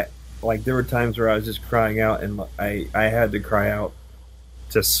 there were times where I was just crying out, and I had to cry out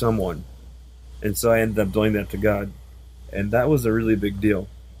to someone, and so I ended up doing that to God, and that was a really big deal,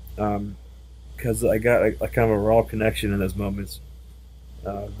 because I got a kind of a raw connection in those moments.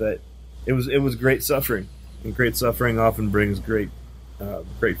 That it was great suffering, and great suffering often brings great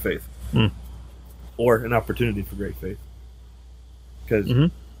faith, or an opportunity for great faith, because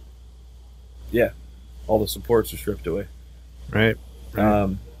yeah. All the supports are stripped away. Right.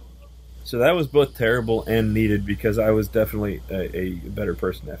 So that was both terrible and needed, because I was definitely a better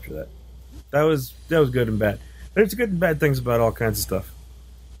person after that. That was good and bad. There's good and bad things about all kinds of stuff.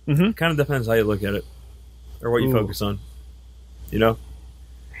 Kind of depends how you look at it, or what you focus on. You know.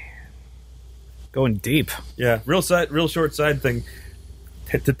 Going deep. Yeah. Real short side thing.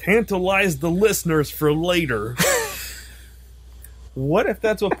 To tantalize the listeners for later. What if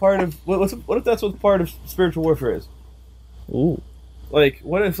that's what part of what if that's what part of spiritual warfare is? Ooh. Like,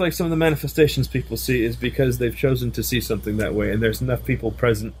 what if some of the manifestations people see is because they've chosen to see something that way, and there's enough people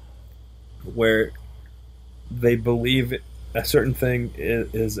present where they believe a certain thing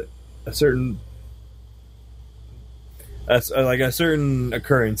is a certain a certain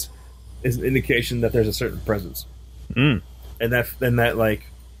occurrence is an indication that there's a certain presence, and that like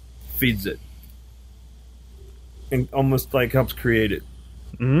feeds it. And almost like helps create it.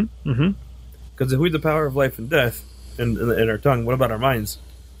 Because if we have the power of life and death in our tongue, what about our minds?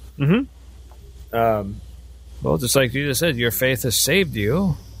 Well, just like you just said, your faith has saved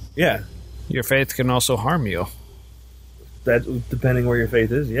you. Yeah. Your faith can also harm you. That depending where your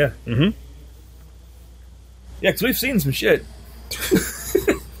faith is, yeah. Yeah, because we've seen some shit.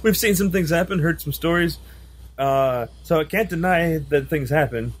 We've seen some things happen, heard some stories. So I can't deny that things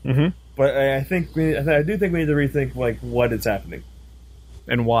happen. But I do think we need to rethink what is happening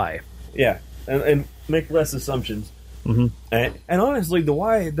and why. Yeah, and make less assumptions. And honestly, the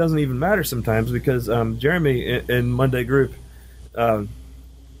why doesn't even matter sometimes, because Jeremy in Monday group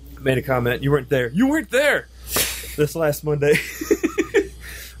made a comment. You weren't there. You weren't there this last Monday.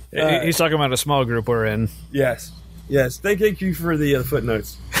 He's talking about a small group we're in. Yes. Thank you for the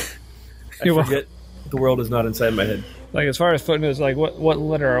footnotes. I forget the world is not inside my head. Like, as far as footnotes, like, what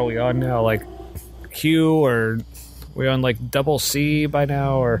letter are we on now? Like, Q, or are we on, like, double C by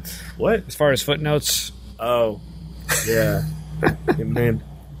now? Or what? As far as footnotes? Oh, yeah. Hey, man,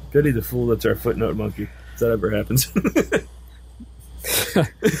 pity the fool that's our footnote monkey. If that ever happens.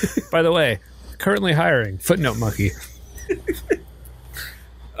 By the way, currently hiring footnote monkey.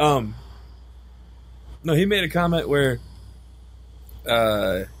 No, he made a comment where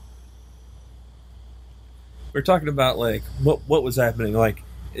we're talking about like what was happening. Like,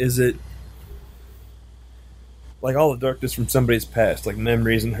 is it like all the darkness from somebody's past, like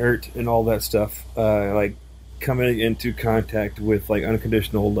memories and hurt and all that stuff, like coming into contact with like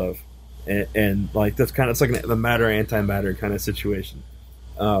unconditional love, and like it's like the matter antimatter kind of situation,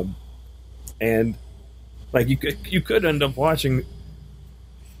 and like you could end up watching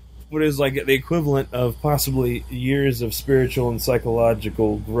what is like the equivalent of possibly years of spiritual and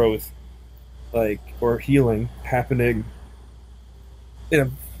psychological growth, like, or healing happening in a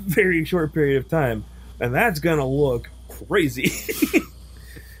very short period of time, and that's gonna look crazy.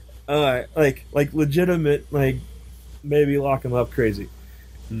 Like legitimate, like maybe lock them up crazy,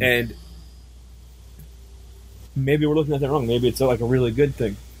 and maybe we're looking at that wrong. Maybe it's like a really good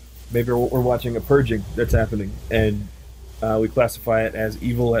thing. Maybe we're watching a purging that's happening, and we classify it as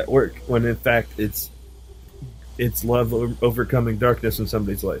evil at work, when in fact it's love overcoming darkness in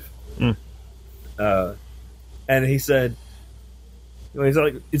somebody's life. And he said, he's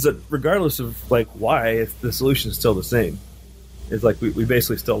like regardless of like why, if the solution is still the same, it's like we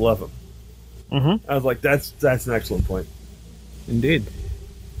basically still love them. I was like, that's an excellent point. Indeed.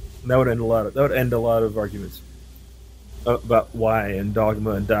 And that would end a lot of arguments about why and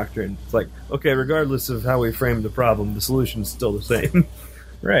dogma and doctrine. It's like, okay, regardless of how we frame the problem, the solution is still the same.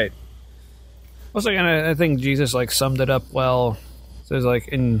 Right. Also, I think Jesus like summed it up well. Says like,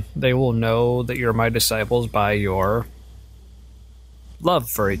 and they will know that you're my disciples by your love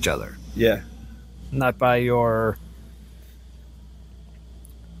for each other. Yeah. Not by your...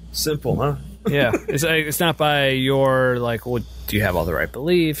 Simple, huh? Yeah, it's not by your, like, well, do you have all the right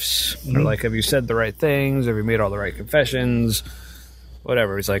beliefs? Or, like, have you said the right things? Have you made all the right confessions?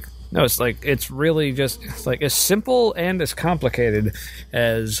 Whatever. He's like, no, it's like, it's really just, it's like as simple and as complicated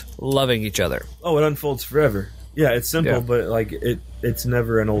as loving each other. Oh, it unfolds forever. Yeah, it's simple, Yeah. but like it's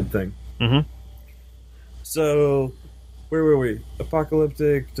never an old thing. Mm-hmm. So, where were we?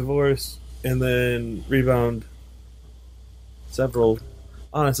 Apocalyptic, divorce, and then rebound. Several.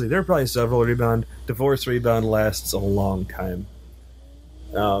 Honestly, there are probably several rebound. Divorce rebound lasts a long time.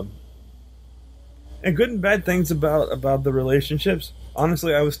 And good and bad things about the relationships.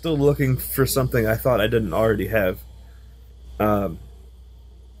 Honestly, I was still looking for something I thought I didn't already have. And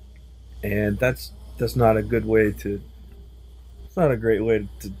that's not a good way to. It's not a great way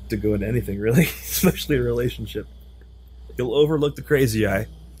to go into anything, really, especially a relationship. You'll overlook the crazy eye.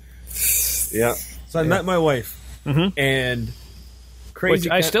 Yeah. So I met my wife, and crazy.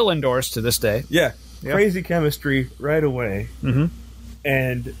 Which I still endorse to this day. Yeah, Yep. crazy chemistry right away. Mm-hmm.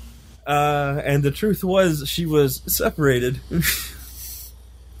 And the truth was she was separated,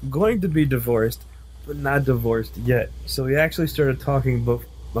 going to be divorced, but not divorced yet. So we actually started talking,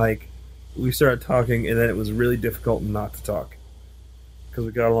 we started talking, and then it was really difficult not to talk because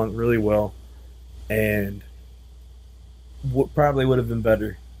we got along really well, and what probably would have been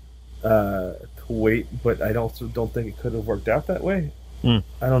better to wait, but I also don't think it could have worked out that way. I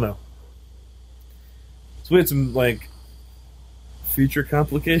don't know. So we had some future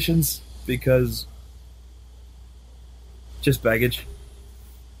complications because just baggage,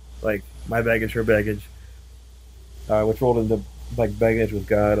 like my baggage, her baggage, which rolled into baggage with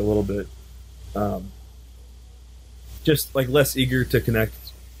God a little bit. Just less eager to connect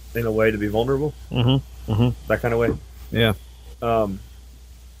in a way to be vulnerable. That kind of way. Yeah.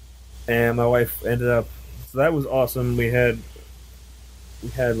 And my wife ended up. So that was awesome. We had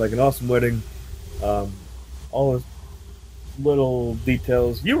an awesome wedding. All those little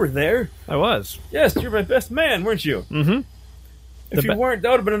details. You were there. I was. Yes, you're my best man, weren't you? Mm-hmm. If you weren't, that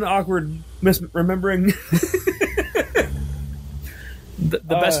would have been an awkward misremembering. The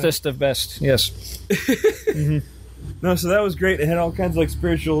bestest of best, yes. No, so that was great. It had all kinds of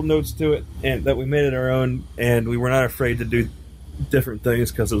spiritual notes to it, and that we made it our own, and we were not afraid to do different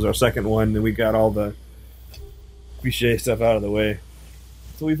things because it was our second one, and we got all the cliche stuff out of the way.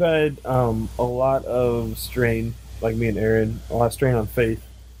 So we've had a lot of strain, like me and Aaron, a lot of strain on faith,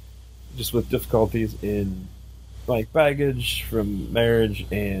 just with difficulties in baggage from marriage,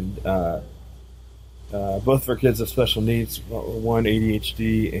 and both of our kids have special needs. One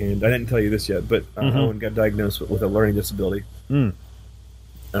ADHD, and I didn't tell you this yet, but Owen got diagnosed with a learning disability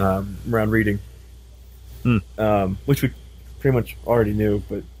around reading, which we pretty much already knew.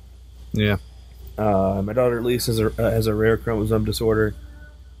 But yeah, my daughter Elise has a rare chromosome disorder,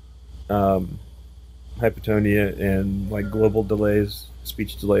 hypotonia, and global delays,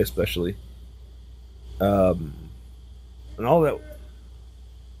 speech delay especially, and all that.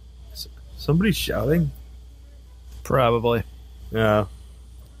 Somebody's shouting? probably. Yeah.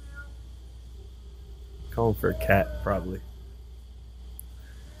 Calling for a cat, probably.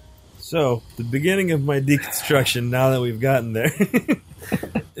 So, the beginning of my deconstruction, now that we've gotten there,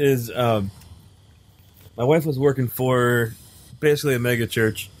 is my wife was working for basically a mega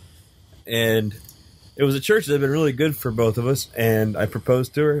church, and it was a church that had been really good for both of us, and I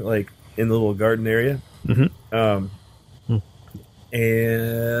proposed to her, in the little garden area.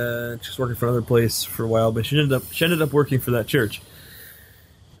 And she was working for another place for a while, but she ended up working for that church,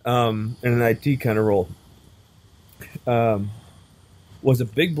 in an IT kind of role. Was a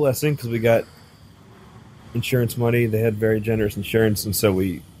big blessing because we got insurance money. They had very generous insurance, and so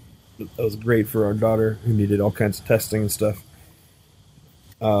that was great for our daughter who needed all kinds of testing and stuff.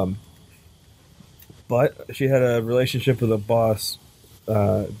 But she had a relationship with a boss.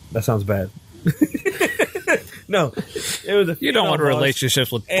 That sounds bad. No, it was You don't want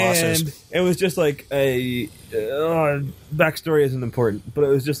relationships with bosses. And it was just backstory isn't important, but it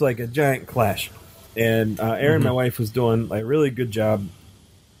was just a giant clash. And Erin, my wife, was doing a really good job.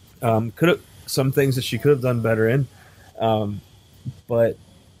 Some things that she could have done better in, but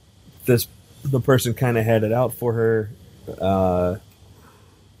the person kind of had it out for her.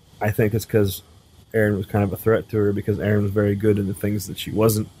 I think it's because Erin was kind of a threat to her because Erin was very good in the things that she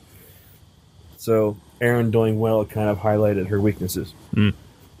wasn't. So Erin doing well kind of highlighted her weaknesses.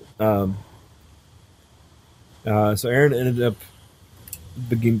 So Erin ended up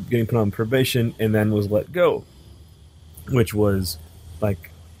getting put on probation and then was let go, which was a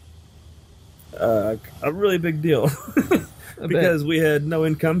really big deal because we had no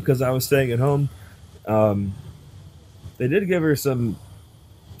income because I was staying at home. They did give her some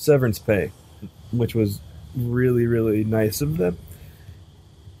severance pay, which was really, really nice of them.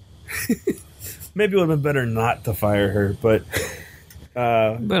 Maybe it would have been better not to fire her, but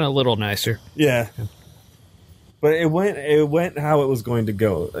been a little nicer. Yeah. But it went how it was going to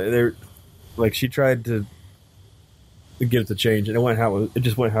go. She tried to get it to change, and it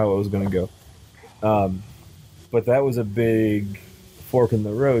just went how it was going to go. But that was a big fork in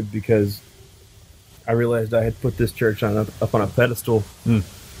the road because I realized I had put this church up on a pedestal.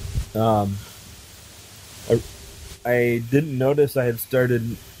 I didn't notice I had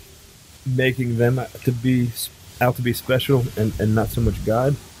started making them to be special and not so much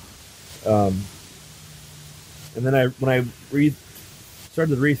God. And then when I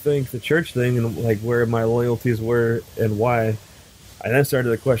started to rethink the church thing and like where my loyalties were and why, I then started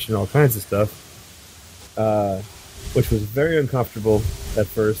to question all kinds of stuff, which was very uncomfortable at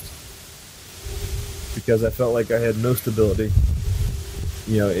first because I felt like I had no stability,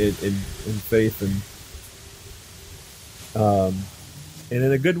 in faith and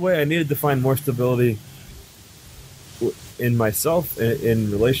in a good way. I needed to find more stability in myself,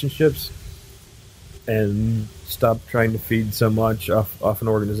 in relationships, and stop trying to feed so much off an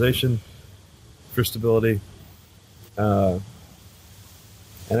organization for stability. And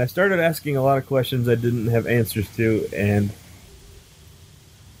I started asking a lot of questions I didn't have answers to, and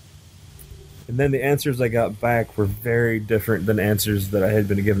then the answers I got back were very different than answers that I had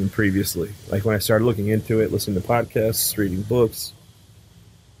been given previously. Like when I started looking into it, listening to podcasts, reading books,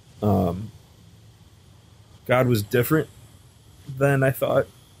 God was different than I thought.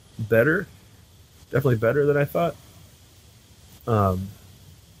 Definitely better than I thought.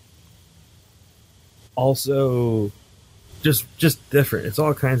 Also, just different. It's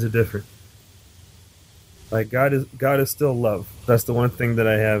all kinds of different. Like God is still love. That's the one thing that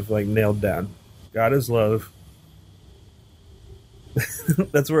I have like nailed down. God is love.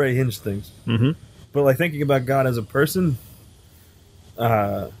 That's where I hinge things. Mm-hmm. But like thinking about God as a person,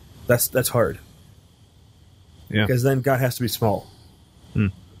 that's hard. Yeah. Because then God has to be small.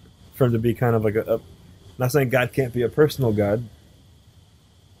 For him to be kind of like a not saying God can't be a personal God,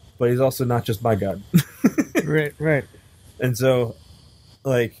 but he's also not just my God. Right. And so,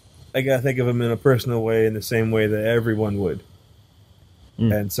 like, I gotta think of him in a personal way, in the same way that everyone would.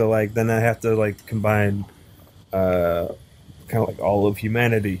 And so, like, then I have to like combine, kind of like all of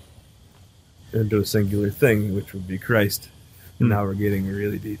humanity into a singular thing, which would be Christ. And now we're getting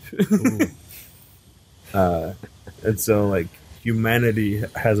really deep. And so, like, humanity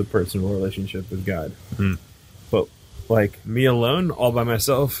has a personal relationship with God. But, like, me alone, all by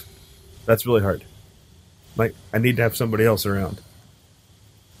myself, that's really hard. Like, I need to have somebody else around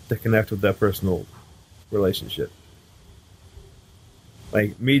to connect with that personal relationship.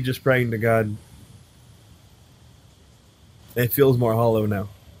 Like, me just praying to God, it feels more hollow now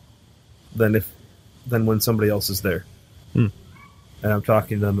than when somebody else is there. And I'm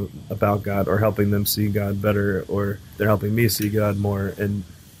talking to them about God or helping them see God better, or they're helping me see God more. And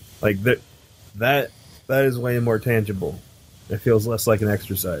like that is way more tangible. It feels less like an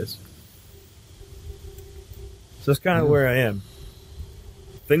exercise. So that's kind of where I am.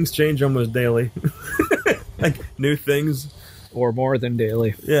 Things change almost daily. Like new things. Or more than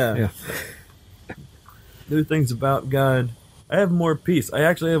daily. Yeah. New things about God. I have more peace. I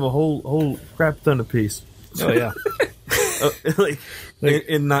actually have a whole crap ton of peace. Oh, yeah. like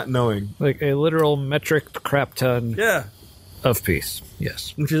in not knowing, like a literal metric crap ton, of peace.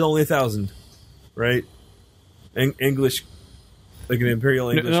 Yes, which is only 1,000, right? English, like an imperial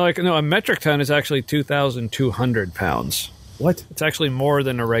English. No, a metric ton is actually 2,200 pounds. What? It's actually more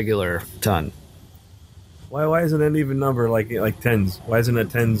than a regular ton. Why isn't it an even number like tens? Why isn't it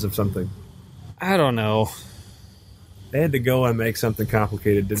tens of something? I don't know. They had to go and make something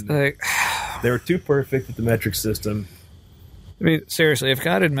complicated, didn't they? They were too perfect at the metric system. I mean, seriously, if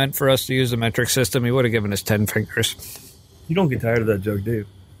God had meant for us to use a metric system, he would have given us 10 fingers. You don't get tired of that joke, do you?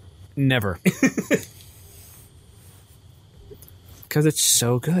 Never. Because it's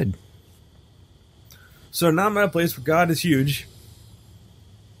so good. So now I'm at a place where God is huge.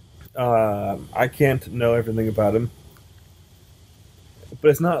 I can't know everything about him. But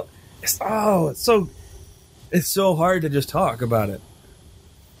it's not... It's so hard to just talk about it.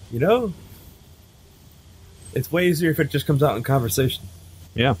 You know? It's way easier if it just comes out in conversation.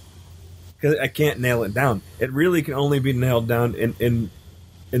 Yeah. Because I can't nail it down. It really can only be nailed down in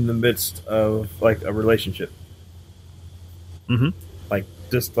the midst of, like, a relationship. Mm-hmm. Like,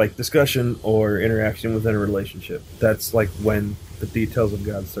 just, like, discussion or interaction within a relationship. That's, like, when the details of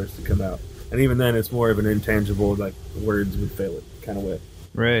God starts to come out. And even then, it's more of an intangible, like, words would fail it kind of way.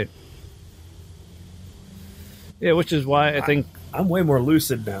 Right. Yeah, which is why I think... I'm way more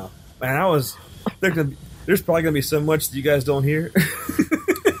lucid now. Man, I was There's probably gonna be so much that you guys don't hear.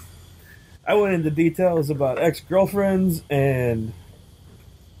 I went into details about ex-girlfriends and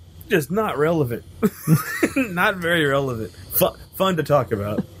just not relevant. Not very relevant. Fun to talk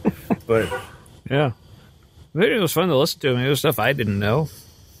about, but yeah, I think it was fun to listen to. I mean, it was stuff I didn't know,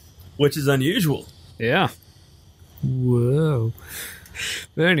 which is unusual. Yeah. Whoa.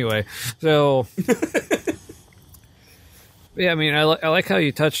 But anyway, so yeah, I mean, I like how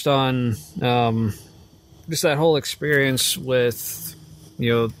you touched on just that whole experience with,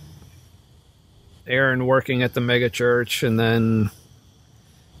 you know, Aaron working at the mega church and then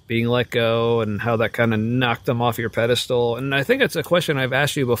being let go and how that kind of knocked them off your pedestal. And I think it's a question I've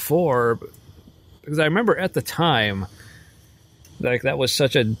asked you before because I remember at the time, like, that was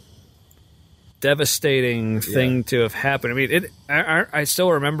such a devastating thing to have happened. I mean, I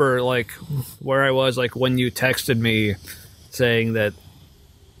still remember, like, where I was, like, when you texted me saying that,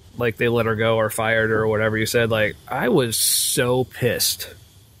 like, they let her go or fired her or whatever you said. Like, I was so pissed.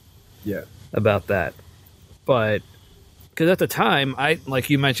 Yeah. About that. But because at the time, I, like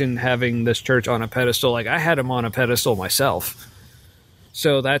you mentioned, having this church on a pedestal, like, I had him on a pedestal myself.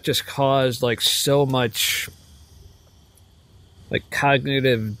 So that just caused, like, so much, like,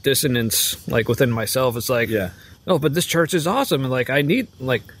 cognitive dissonance, like, within myself. It's like, oh, but this church is awesome, and, like, I need,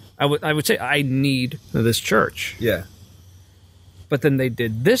 like, I would say I need this church. Yeah. But then they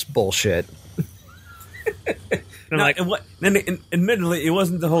did this bullshit. No, like, admittedly, it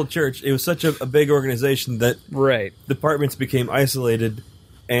wasn't the whole church. It was such a big organization that departments became isolated,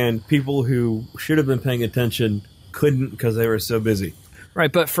 and people who should have been paying attention couldn't because they were so busy.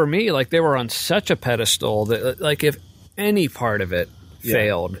 Right, but for me, like, they were on such a pedestal that, like, if any part of it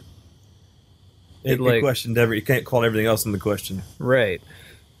failed, it like, questioned you can't call everything else in the question. Right.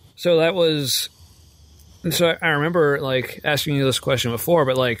 So that was. So I remember, like, asking you this question before,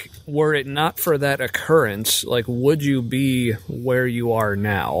 but, like, were it not for that occurrence, like, would you be where you are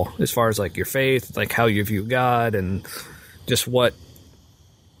now as far as, like, your faith, like, how you view God and just what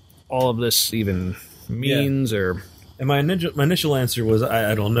all of this even means? Or and my initial answer was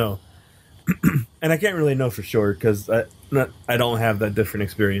I don't know. And I can't really know for sure because I don't have that different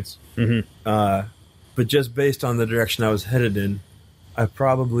experience. Mm-hmm. But just based on the direction I was headed in, I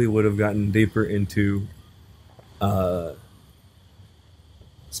probably would have gotten deeper into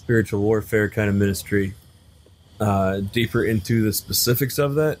spiritual warfare kind of ministry, deeper into the specifics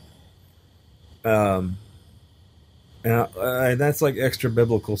of that. And that's like extra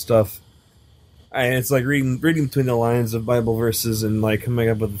biblical stuff. And it's like reading between the lines of Bible verses and like coming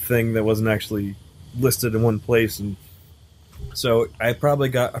up with a thing that wasn't actually listed in one place. And so I probably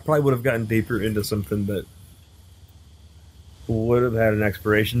would have gotten deeper into something that would have had an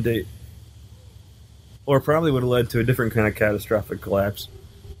expiration date. Or probably would have led to a different kind of catastrophic collapse.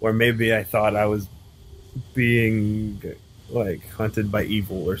 Or maybe I thought I was being, like, hunted by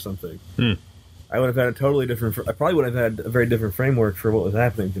evil or something. I would have had a totally different... I probably would have had a very different framework for what was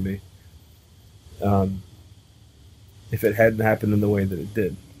happening to me. If it hadn't happened in the way that it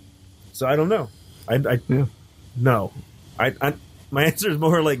did. So I don't know. No. My answer is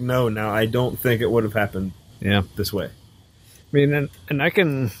more like no now. I don't think it would have happened this way. I mean, and I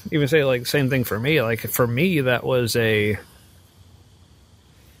can even say, like, same thing for me. Like, for me, that was a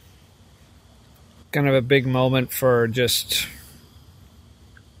kind of a big moment for just,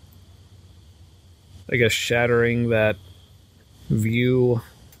 I guess, shattering that view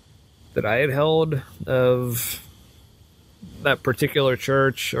that I had held of that particular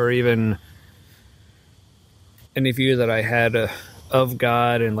church, or even any view that I had of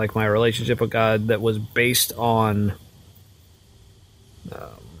God and, like, my relationship with God that was based on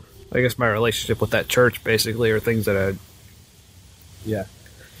I guess my relationship with that church, basically, or things that I... Yeah,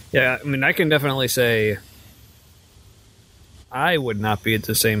 I mean, I can definitely say I would not be at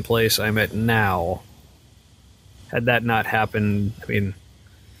the same place I'm at now had that not happened. I mean,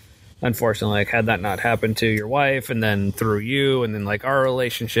 unfortunately, like, had that not happened to your wife, and then through you, and then, like, our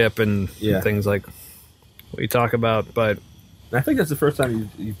relationship and things like what you talk about, but... I think that's the first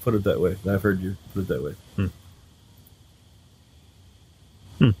time you put it that way, that I've heard you put it that way.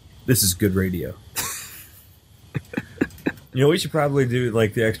 This is good radio. You know, we should probably do,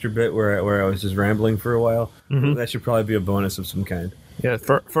 like, the extra bit where I was just rambling for a while. Mm-hmm. That should probably be a bonus of some kind. Yeah,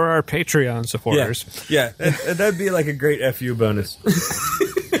 for our Patreon supporters. Yeah, that'd be like a great FU bonus.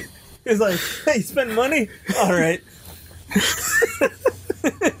 It's like, hey, spend money? All right.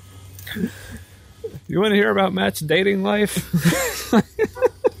 You want to hear about Matt's dating life?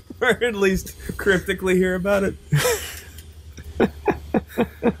 Or at least cryptically hear about it.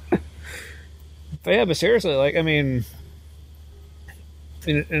 But yeah, but seriously, like, I mean,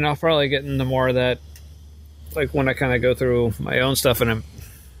 and I'll probably get into more of that, like when I kind of go through my own stuff in a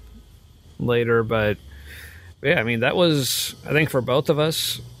later. But yeah, I mean, that was, I think, for both of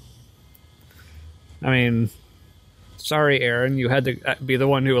us. I mean, sorry, Aaron, you had to be the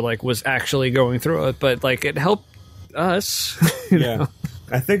one who like was actually going through it, but like it helped us. Yeah. know?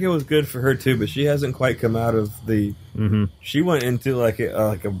 I think it was good for her too, but she hasn't quite come out of the. Mm-hmm. She went into like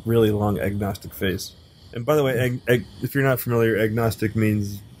a really long agnostic phase. And by the way, if you're not familiar, agnostic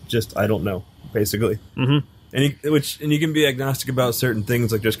means just I don't know, basically. Mm-hmm. And you can be agnostic about certain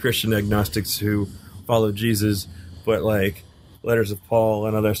things, like there's Christian agnostics who follow Jesus, but like letters of Paul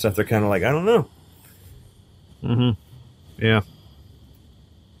and other stuff, they're kind of like, I don't know. Mm-hmm. Yeah.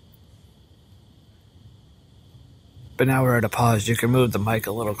 But now we're at a pause. You can move the mic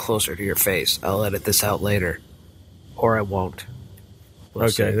a little closer to your face. I'll edit this out later. Or I won't. We'll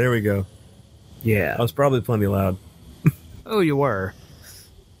Okay, see. there we go. Yeah. I was probably plenty loud. Oh, you were.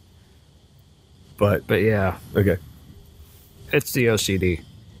 But yeah. okay. It's the OCD.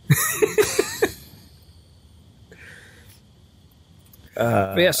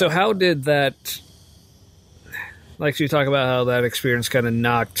 But yeah, so how did that... Like, you talk about how that experience kind of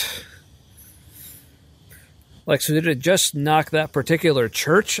knocked... Like, so did it just knock that particular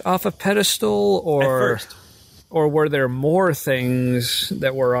church off a pedestal, or At first. Or were there more things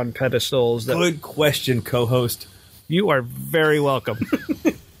that were on pedestals? That Good question, co-host. You are very welcome.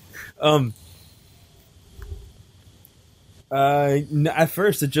 At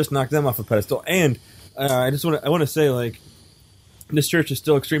first, it just knocked them off a pedestal, and I want to say, like, this church is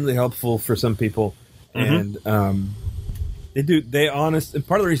still extremely helpful for some people, and and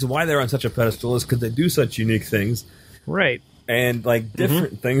part of the reason why they're on such a pedestal is because they do such unique things, Right. and like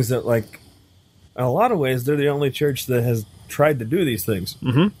different things that, like, in a lot of ways, they're the only church that has tried to do these things.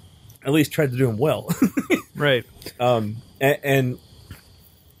 Mm-hmm. At least tried to do them well. Right. And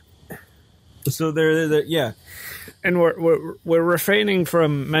so they're yeah. And we're refraining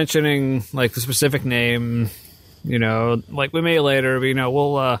from mentioning like the specific name, you know, like we may later, but, you know,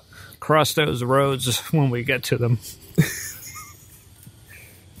 we'll cross those roads when we get to them.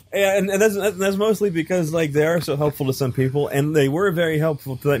 Yeah, and that's mostly because, like, they are so helpful to some people, and they were very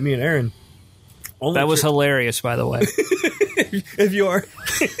helpful to, like, me and Aaron. That was hilarious, by the way. If you are.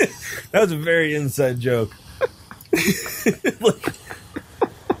 That was a very inside joke. Like,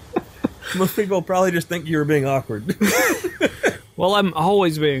 most people probably just think you were being awkward. Well, I'm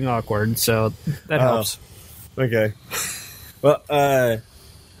always being awkward, so that helps. Okay. Well,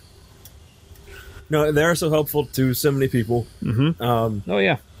 no, they're so helpful to so many people. Mm-hmm. Oh,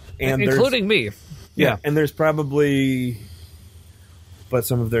 yeah. And including me. Yeah. And there's probably, but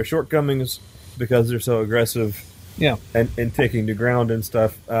some of their shortcomings, because they're so aggressive, Yeah. and taking the ground and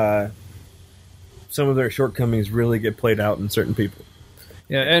stuff, some of their shortcomings really get played out in certain people.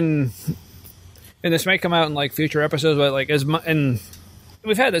 Yeah, and this may come out in like future episodes, but like and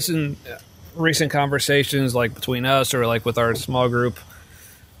we've had this in recent conversations, like between us or like with our small group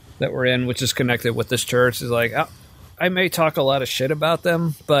that we're in, which is connected with this church. Is like I may talk a lot of shit about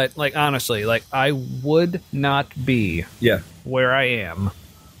them, but like honestly, like I would not be where I am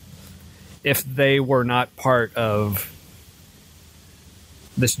if they were not part of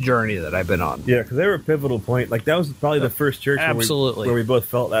this journey that I've been on. Yeah, because they were a pivotal point. Like, that was probably the first church where we both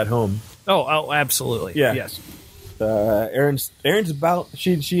felt at home. Oh, absolutely. Yeah. Yes. Aaron's about.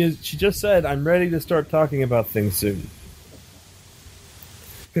 She just said, I'm ready to start talking about things soon.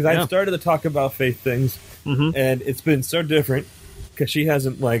 Because I started to talk about faith things, and it's been so different because she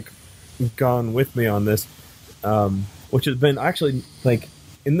hasn't like gone with me on this, which has been actually like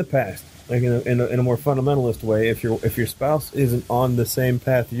in the past, like in a more fundamentalist way. If your spouse isn't on the same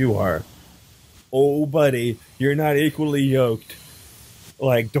path you are, oh buddy, you're not equally yoked.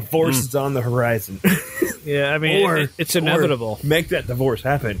 Like, divorce is on the horizon. Yeah, I mean, it's inevitable. Make that divorce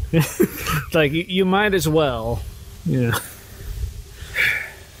happen. Like, you might as well. Yeah.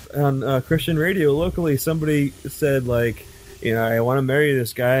 On Christian radio locally, somebody said, like, you know, I want to marry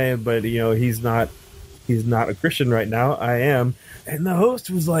this guy, but, you know, he's not a Christian right now. I am. And the host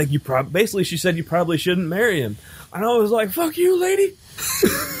was like, basically she said you probably shouldn't marry him. And I was like, fuck you, lady.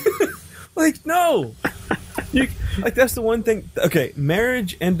 Like, no. Like, that's the one thing. Okay,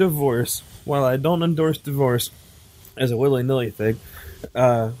 marriage and divorce, while I don't endorse divorce as a willy-nilly thing,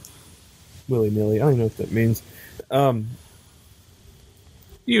 willy-nilly, I don't know what that means.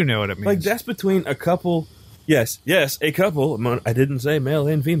 You know what it means. Like, that's between a couple. Yes, a couple. I didn't say male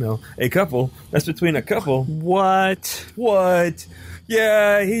and female. A couple. That's between a couple. What?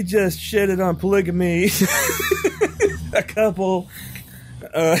 Yeah, he just shitted on polygamy. A couple.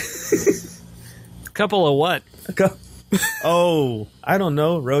 Couple of what? Oh, I don't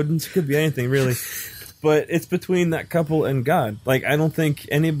know. Rodents, could be anything, really. But it's between that couple and God. Like, I don't think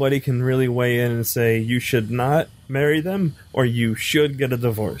anybody can really weigh in and say you should not marry them or you should get a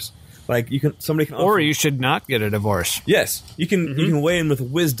divorce. Like, somebody can, or you should not get a divorce. Yes, you can weigh in with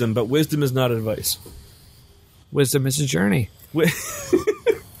wisdom, but wisdom is not advice. Wisdom is a journey.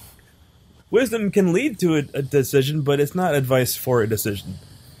 Wisdom can lead to a decision, but it's not advice for a decision.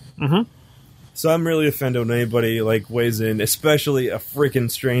 Mm-hmm. So I'm really offended when anybody like weighs in, especially a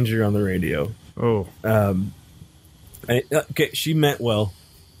freaking stranger on the radio. Oh, Okay, she meant well,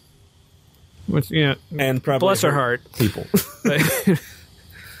 and probably bless her heart. People.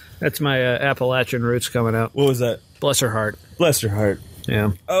 That's my Appalachian roots coming out. What was that? Bless her heart. Bless her heart.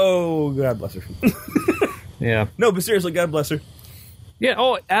 Yeah. Oh, God bless her. Yeah. No, but seriously, God bless her. Yeah.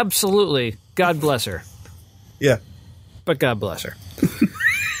 Oh, absolutely. God bless her. Yeah. But God bless her.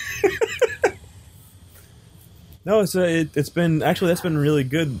 No, it's been that's been really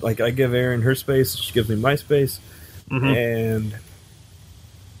good. Like, I give Erin her space, she gives me my space, and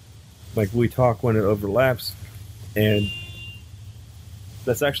like we talk when it overlaps, and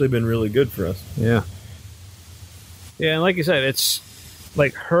that's actually been really good for us. Yeah. Yeah, and like you said, it's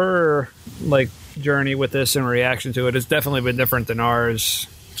like her like journey with this and reaction to it has definitely been different than ours.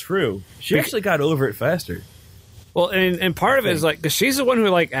 True. She actually got over it faster. Well, and part of it is like because she's the one who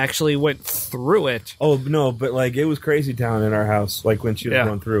like actually went through it. Oh no, but like it was crazy town in our house. Like when she was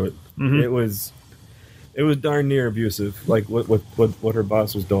going through it, it was darn near abusive. Like what her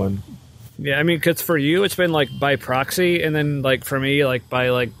boss was doing. Yeah, I mean, because for you it's been like by proxy, and then like for me like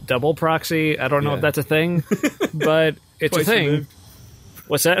by like double proxy. I don't know if that's a thing, but it's Twice a thing. Removed.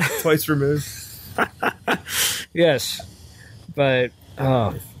 What's that? Twice removed. Yes, but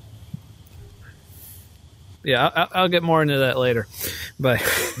yeah, I'll get more into that later. But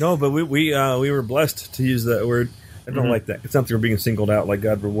no, but we were blessed to use that word. I don't like that. It's not that we're being singled out like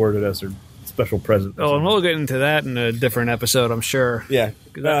God rewarded us or special present. Oh, and we'll get into that in a different episode, I'm sure. Yeah,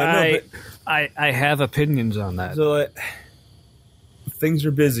 I have opinions on that. So things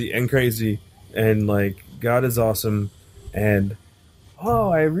are busy and crazy, and like God is awesome, and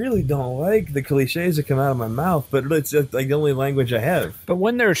I really don't like the cliches that come out of my mouth, but it's just like the only language I have. But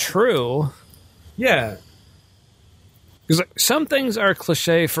when they're true, yeah. Because some things are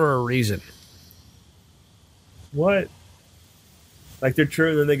cliche for a reason. What? Like they're true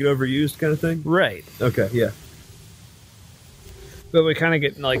and then they get overused kind of thing? Right. Okay, yeah. But we kind of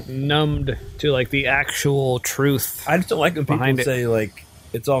get like numbed to like the actual truth. I just don't like when people say like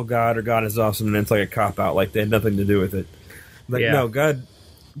it's all God or God is awesome and it's like a cop out, like they had nothing to do with it. Like no, God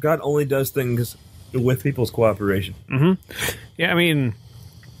only does things with people's cooperation. Mm-hmm. Yeah, I mean,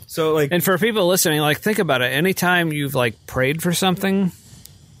 so like, and for people listening, like think about it. Anytime you've like prayed for something,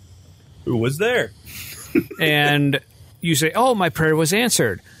 who was there? And you say, "Oh, my prayer was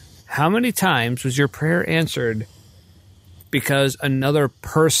answered." How many times was your prayer answered because another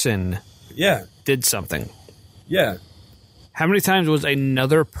person did something? Yeah. How many times was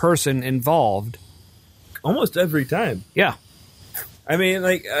another person involved? Almost every time. Yeah. I mean,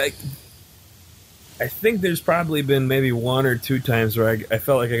 like, I think there's probably been maybe one or two times where I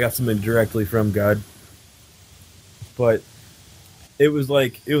felt like I got something directly from God. But it was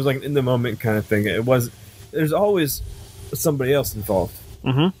like in the moment kind of thing. There's always somebody else involved.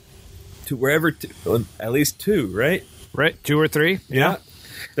 Mm-hmm. At least two, right? Right, 2 or 3. Yeah.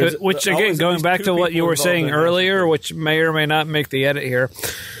 Which, again, going back to what you were saying earlier, which may or may not make the edit here.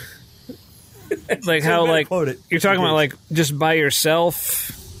 Like how, like, you're talking about, like, just by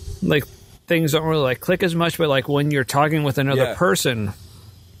yourself, like, things don't really, like, click as much, but, like, when you're talking with another person,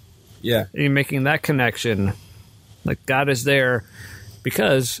 and you're making that connection, like, God is there,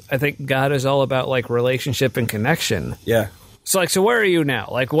 because I think God is all about, like, relationship and connection. Yeah. So where are you now?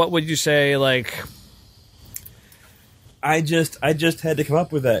 Like, what would you say, like... I just had to come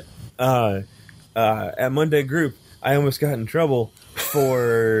up with that. At Monday Group, I almost got in trouble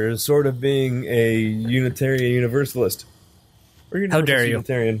for sort of being a Unitarian Universalist. Or How dare you?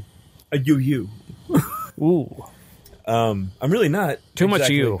 Unitarian. A UU. Ooh. I'm really not. Too much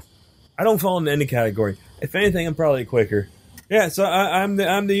you. I don't fall into any category. If anything, I'm probably a Quaker. Yeah, so I'm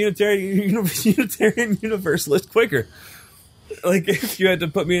the Unitarian Universalist Quaker. Like, if you had to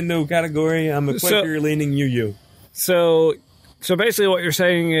put me in no category, I'm a Quaker-leaning UU. So basically what you're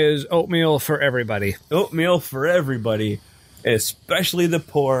saying is oatmeal for everybody. Oatmeal for everybody, especially the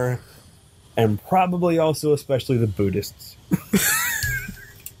poor, and probably also especially the Buddhists.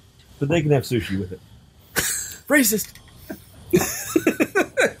 But they can have sushi with it. Racist! Yeah.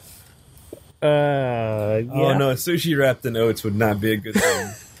 Oh no, sushi wrapped in oats would not be a good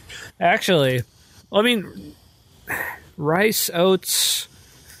thing. Actually, I mean, rice, oats.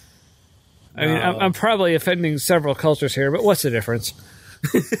 I mean, I'm probably offending several cultures here, but what's the difference?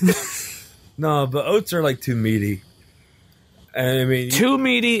 No, but oats are like too meaty. I mean, Too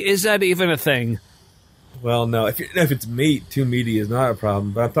meaty? Is that even a thing? well, no. If it's meat, too meaty is not a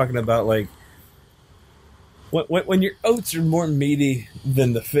problem. But I'm talking about like when your oats are more meaty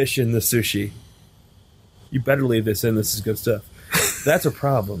than the fish in the sushi. You better leave this in. This is good stuff. That's a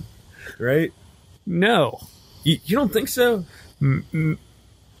problem, right? No. You don't think so?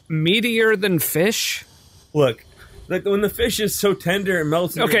 Meatier than fish? Look, like when the fish is so tender it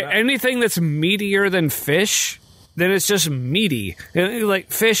melts. In Okay, your mouth. anything that's meatier than fish, then it's just meaty.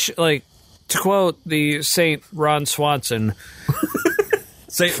 Like fish, like to quote the Saint Ron Swanson,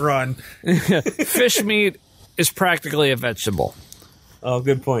 Saint Ron. fish meat is practically a vegetable. Oh,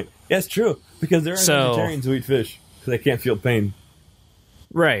 good point. Yeah, it's true because there are So- vegetarians who eat fish because they can't feel pain,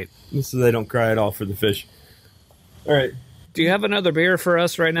 Right. so they don't cry at all for the fish. All right. Do you have another beer for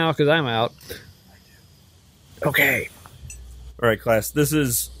us right now? Because I'm out. Okay. All right, class.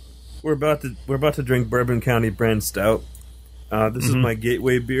 We're about to drink Bourbon County Brand Stout. This is my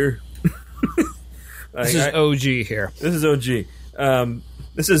gateway beer. This is OG here. This is OG.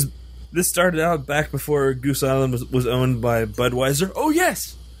 This started out back before Goose Island was owned by Budweiser. Oh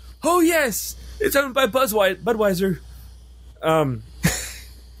yes, it's owned by Budweiser.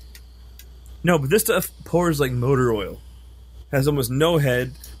 No, but this stuff pours like motor oil. Has almost no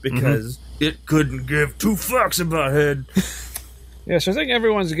head because it couldn't give two fucks about head. Yeah, so I think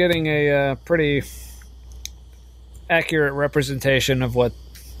everyone's getting a pretty accurate representation of what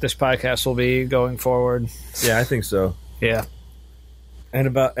this podcast will be going forward. Yeah, I think so. Yeah.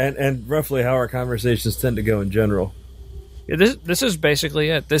 And roughly how our conversations tend to go in general. Yeah, this is basically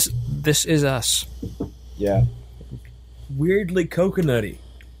it. This is us. Yeah. Weirdly coconutty.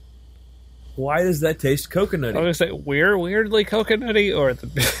 Why does that taste coconutty? I was gonna say we're weirdly coconutty, or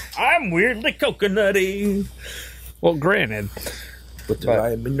I'm weirdly coconutty. well, granted, But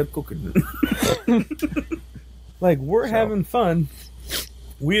I am in the coconut. Like, we're having fun.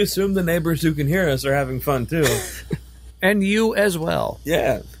 We assume the neighbors who can hear us are having fun, too. and you as well.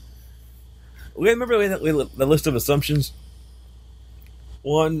 Yeah. Remember the list of assumptions?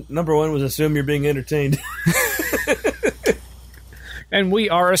 Number one was assume you're being entertained. And we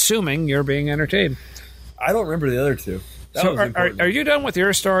are assuming you're being entertained. I don't remember the other two. That So, was are important. you done with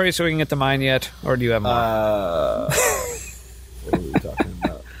your story so we can get to mine yet, or do you have more? What are we talking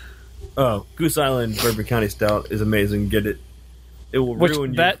about? Oh, Goose Island Bourbon County Stout is amazing. Get it. It will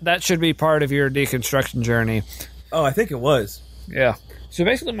ruin you. That should be part of your deconstruction journey. Oh, I think it was. Yeah. So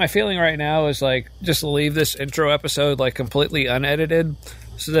basically, my feeling right now is like just leave this intro episode like completely unedited.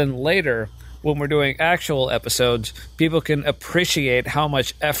 So then later, when we're doing actual episodes, people can appreciate how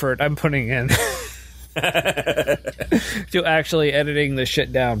much effort I'm putting in to actually editing this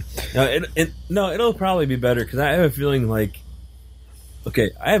shit down. No, it'll probably be better because I have a feeling like.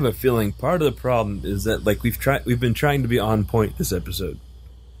 Okay, I have a feeling part of the problem is that like we've been trying to be on point this episode,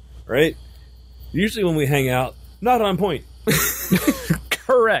 right? Usually when we hang out, not on point.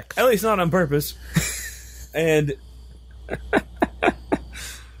 Correct. At least not on purpose. And it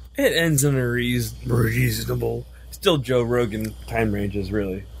ends in a reasonable. Still Joe Rogan time range is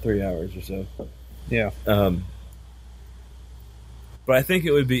really 3 hours or so. Yeah. But I think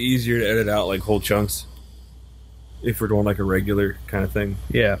it would be easier to edit out like whole chunks if we're doing like a regular kind of thing.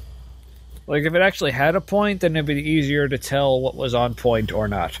 Yeah. Like if it actually had a point, then it'd be easier to tell what was on point or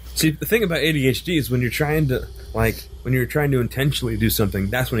not. See, the thing about ADHD is when you're trying to intentionally do something,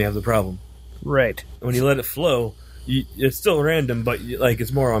 that's when you have the problem. Right. When you let it flow, it's still random, but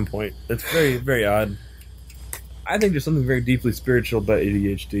it's more on point. It's very, very odd. I think there's something very deeply spiritual about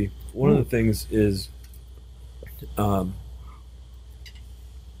ADHD. One of the things is,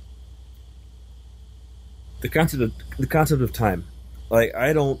 the concept of time. Like,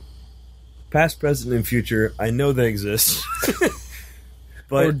 I don't past, present, and future. I know they exist,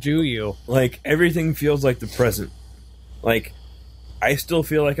 but Or do you? like everything feels like the present. Like I still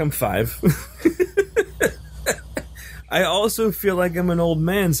feel like I'm 5. I also feel like I'm an old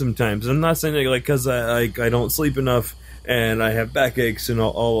man sometimes. I'm not saying like because I don't sleep enough and I have backaches and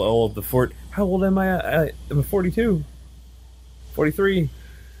all of the fort. How old am I? I'm 42, 43.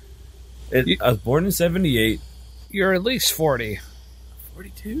 I was born in 78. You're at least 40.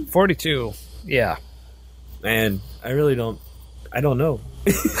 42. 42. Yeah. And I really don't. I don't know.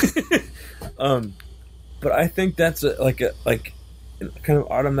 But I think that's a kind of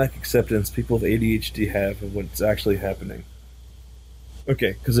automatic acceptance people with ADHD have of what's actually happening.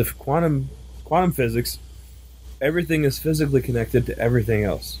 Okay, because if quantum physics, everything is physically connected to everything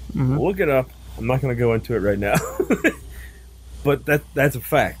else. Mhm. Look it up. I'm not going to go into it right now. but that's a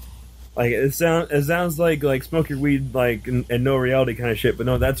fact. Like it sounds like smoke your weed like and no reality kind of shit, but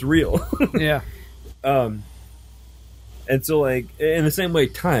no, that's real. Yeah. And so like in the same way,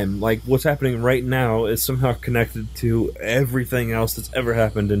 time, like what's happening right now is somehow connected to everything else that's ever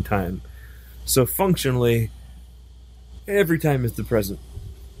happened in time. So functionally, every time is the present.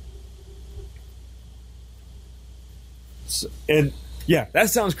 So, and yeah, that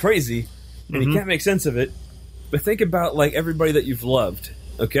sounds crazy, and you can't make sense of it. But think about like everybody that you've loved.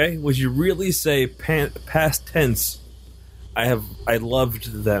 Okay, would you really say past tense? I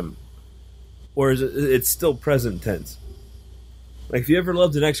loved them, or is it's still present tense? Like if you ever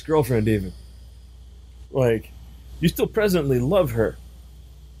loved an ex-girlfriend, even like you still presently love her.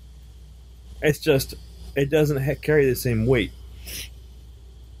 It's just it doesn't carry the same weight.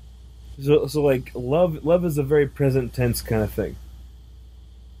 So like love is a very present tense kind of thing.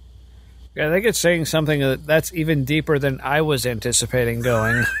 Yeah, I think it's saying something that's even deeper than I was anticipating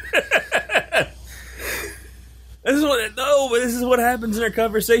going. This is what happens in our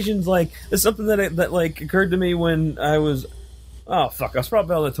conversations. Like it's something that like occurred to me when I was, I was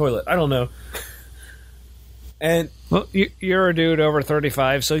probably on the toilet. I don't know. And well, you're a dude over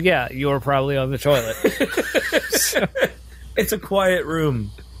 35, so yeah, you were probably on the toilet. It's a quiet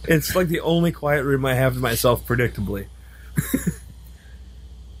room. It's like the only quiet room I have to myself, predictably.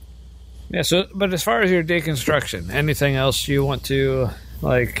 Yeah. So, but as far as your deconstruction, anything else you want to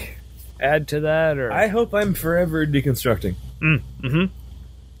like add to that? Or I hope I'm forever deconstructing.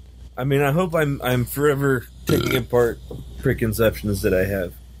 I mean, I hope I'm forever taking apart preconceptions that I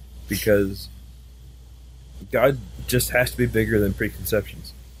have, because God just has to be bigger than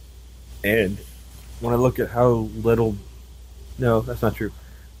preconceptions. And when I look at how little... No, that's not true.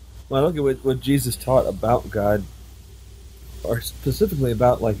 When I look at what Jesus taught about God, or specifically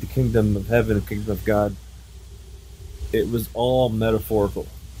about like the kingdom of heaven and kingdom of God, it was all metaphorical.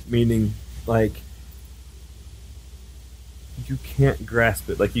 Meaning, like, you can't grasp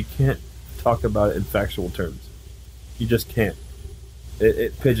it. Like, you can't talk about it in factual terms. You just can't.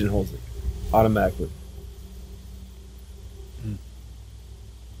 It pigeonholes it automatically.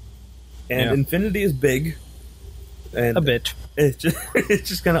 And infinity is big. And a bit. It's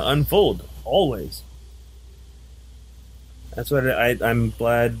just going to unfold always. That's what I'm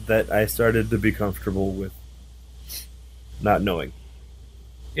glad that I started to be comfortable with not knowing.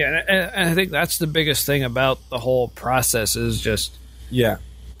 Yeah, and I think that's the biggest thing about the whole process is just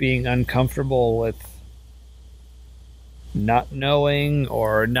being uncomfortable with not knowing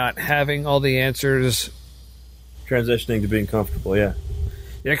or not having all the answers. Transitioning to being comfortable, yeah.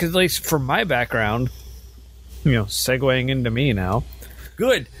 Yeah, because at least from my background, segueing into me now.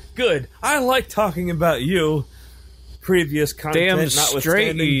 Good. I like talking about you. Previous content, damn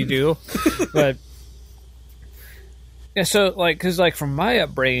straight you do. But yeah, so like, because like from my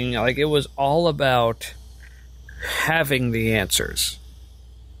upbringing, like it was all about having the answers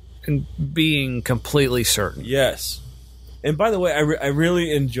and being completely certain. Yes. And by the way, I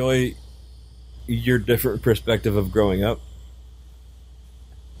really enjoy your different perspective of growing up.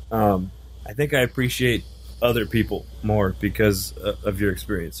 I think I appreciate other people more because of your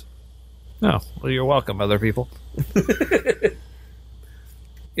experience. Oh, well, you're welcome, other people.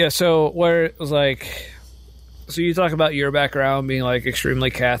 Yeah, so where it was like, so you talk about your background being like extremely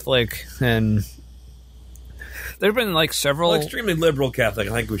Catholic, and there have been like several extremely liberal Catholic,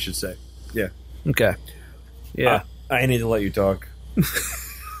 I think we should say. Yeah. Okay. Yeah. I need to let you talk.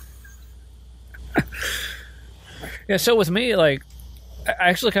 Yeah. So with me, like, I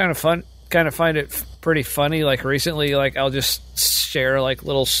actually kind of find it pretty funny. Like recently, like I'll just share like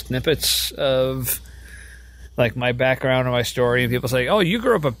little snippets of like my background and my story, and people say, "Oh, you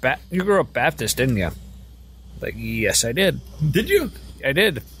grew up Baptist, didn't you?" Like, yes, I did. Did you? I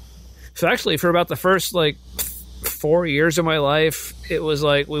did. So actually, for about the first like 4 years of my life, it was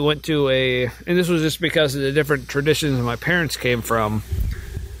like we went to and this was just because of the different traditions my parents came from.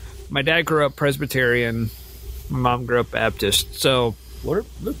 My dad grew up Presbyterian. My mom grew up Baptist. So what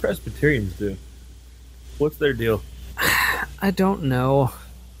do Presbyterians do? What's their deal? I don't know.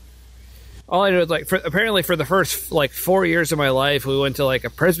 All I know is like apparently for the first like 4 years of my life, we went to like a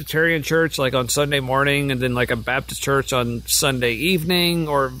Presbyterian church like on Sunday morning, and then like a Baptist church on Sunday evening,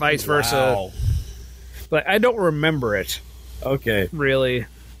 or vice versa. But I don't remember it. Okay, really.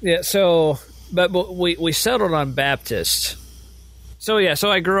 Yeah. So, but we settled on Baptist. So yeah.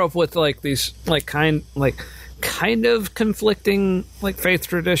 So I grew up with like these like kind of conflicting like faith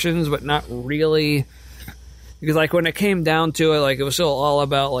traditions, but not really. Because, like, when it came down to it, like, it was still all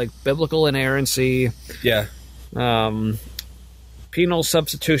about, like, biblical inerrancy. Yeah. Penal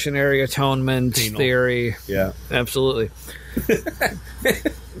substitutionary atonement theory. Yeah. Absolutely.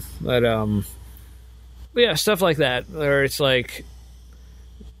 But yeah, stuff like that, where it's like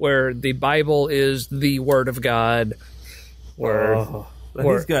where the Bible is the Word of God, where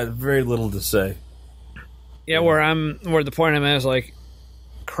he's got very little to say. Yeah, where the point I'm at is like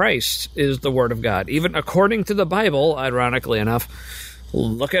Christ is the Word of God, even according to the Bible. Ironically enough,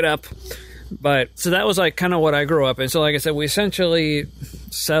 look it up. But so that was like kind of what I grew up in. So like I said, we essentially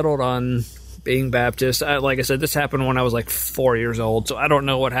settled on being Baptist. Like I said, this happened when I was like 4 years old, so I don't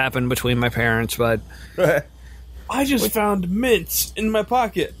know what happened between my parents, but I just found mints in my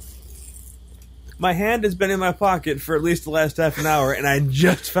pocket. My hand has been in my pocket for at least the last half an hour, and I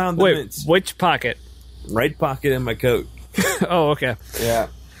just found the mints. Which pocket? Right pocket in my coat. Oh, okay. Yeah.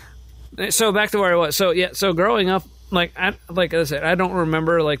 So back to where I was. So yeah, so growing up, like I said, I don't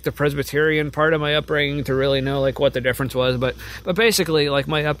remember like the Presbyterian part of my upbringing to really know like what the difference was, but basically like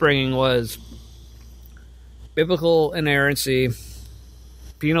my upbringing was biblical inerrancy,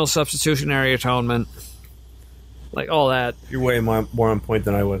 penal substitutionary atonement, like all that. You're way more on point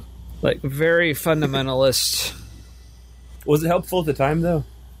than I was. Like very fundamentalist. Was it helpful at the time though?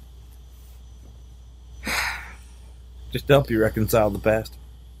 Just to help you reconcile the past.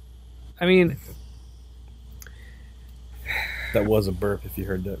 I mean, that was a burp if you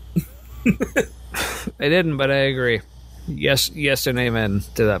heard that. I didn't, but I agree. Yes, and amen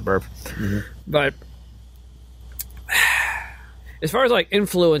to that burp. Mm-hmm. But as far as like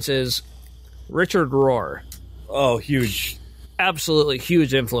influences, Richard Rohr. Oh, huge. Absolutely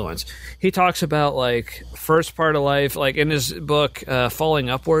huge influence. He talks about like first part of life, like in his book, Falling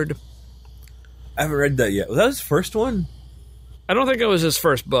Upward. I haven't read that yet. Was that his first one? I don't think it was his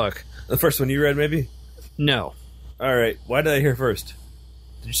first book. The first one you read, maybe? No. All right. Why did I hear first?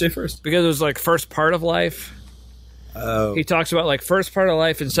 Did you say first? Because it was like first part of life. Oh. He talks about like first part of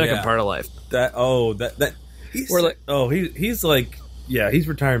life and second part of life. That. He's like, he's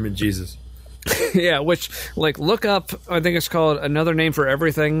retirement Jesus. Yeah, which like look up. I think it's called Another Name for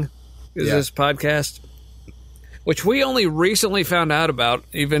Everything. Is this podcast? Which we only recently found out about,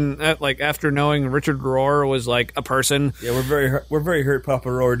 even after knowing Richard Rohr was like a person. Yeah, we're very hurt Papa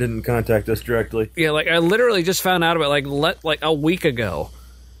Rohr didn't contact us directly. Yeah, like I literally just found out about like a week ago,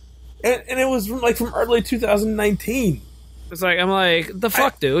 and it was from early 2019. It's like I'm like the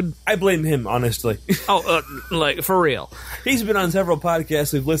fuck, dude. I blame him honestly. Like for real. He's been on several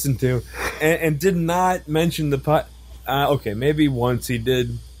podcasts we've listened to, and did not mention the pot. Okay, maybe once he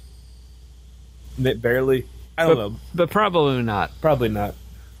did, barely. I don't know. But probably not. Probably not.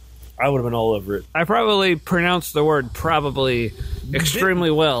 I would have been all over it. I probably pronounced the word probably extremely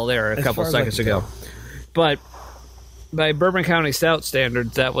well there a couple seconds ago. But by Bourbon County Stout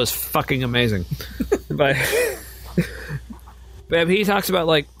standards, that was fucking amazing. But he talks about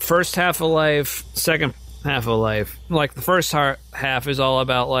like first half of life, second half of life. Like the first half is all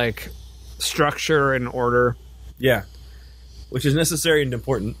about like structure and order. Yeah. Which is necessary and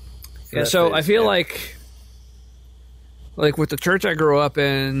important. Yeah, so I feel like with the church I grew up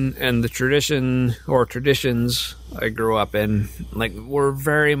in and the traditions I grew up in, like we're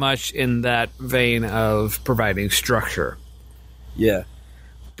very much in that vein of providing structure. Yeah.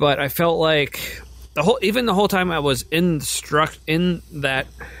 But I felt like the whole time I was in that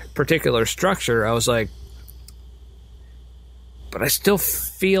particular structure, I was like, but I still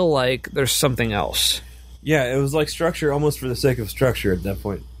feel like there's something else. Yeah, it was like structure almost for the sake of structure at that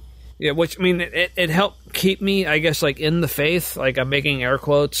point. Yeah, which, I mean, it helped keep me, I guess, like, in the faith. Like, I'm making air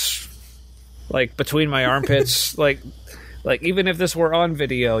quotes, like, between my armpits. like, even if this were on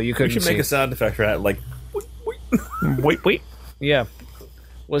video, you couldn't see. We should make a sound effect for that, like, wait. Yeah.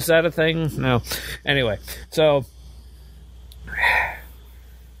 Was that a thing? No. Anyway, so,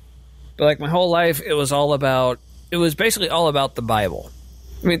 but, like, my whole life, it was basically all about the Bible.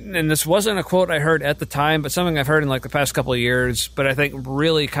 I mean, and this wasn't a quote I heard at the time, but something I've heard in like the past couple of years, but I think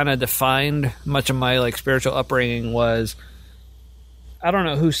really kind of defined much of my like spiritual upbringing was, I don't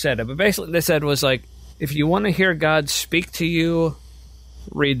know who said it, but basically they said was like, if you want to hear God speak to you,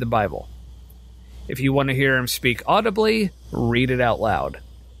 read the Bible. If you want to hear him speak audibly, read it out loud.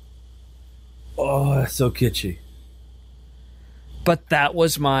 Oh, that's so kitschy. But that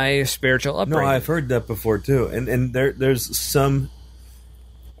was my spiritual upbringing. No, I've heard that before too. And there's some...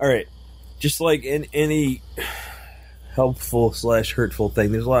 All right, just like in any helpful / hurtful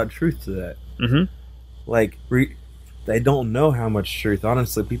thing, there's a lot of truth to that. Mm-hmm. Like, they don't know how much truth.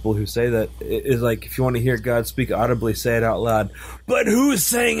 Honestly, people who say that is like, if you want to hear God speak audibly, say it out loud. But who's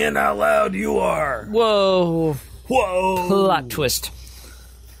saying it out loud? You are. Whoa. Whoa. Plot twist.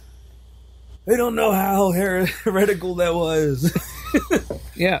 They don't know how heretical that was.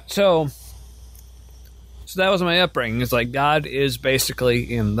 Yeah, so So that was my upbringing. It's like God is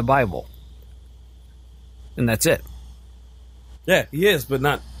basically in the Bible, and that's it. Yeah, he is, but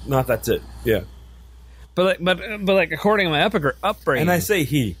not that's it. Yeah. But like according to my upbringing, And I say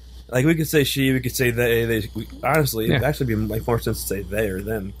he. Like, we could say she, we could say they. Honestly, it'd actually be like more sense to say they or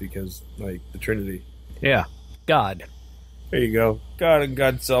them, because, like, the Trinity. yeah, God. There you go. God and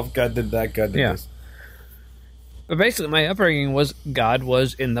God self, God did that, God did this. But basically, my upbringing was God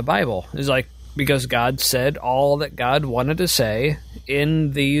was in the Bible. It's like, because God said all that God wanted to say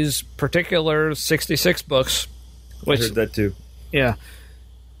in these particular 66 books. I heard that too. Yeah.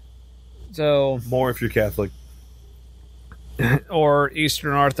 So More if you're Catholic. or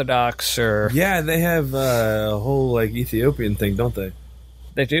Eastern Orthodox, or Yeah, they have a whole, like, Ethiopian thing, don't they?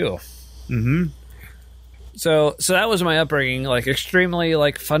 they do. Mm-hmm. So that was my upbringing, like extremely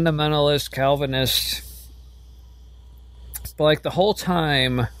like fundamentalist, Calvinist. But like the whole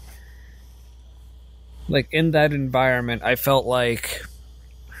time, like in that environment, I felt like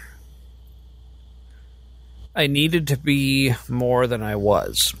I needed to be more than I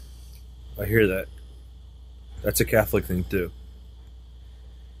was. I hear that. That's a Catholic thing, too.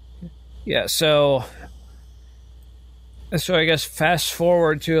 Yeah, so I guess fast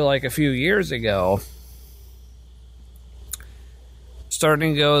forward to like a few years ago,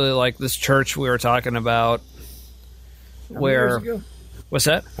 starting to go to like this church we were talking about. How many years ago? What's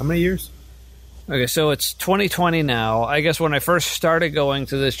that? How many years? Okay, so it's 2020 now. I guess when I first started going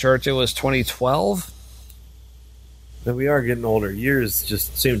to this church, it was 2012. Then we are getting older. Years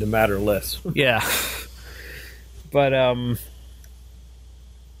just seem to matter less. Yeah.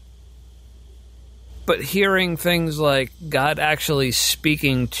 But hearing things like God actually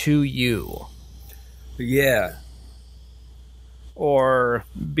speaking to you, Yeah. or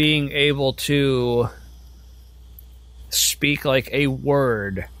being able to speak like a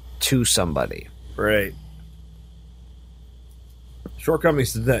word to somebody. Right.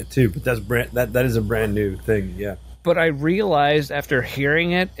 Shortcomings to that too, but that is a brand new thing. Yeah. But I realized after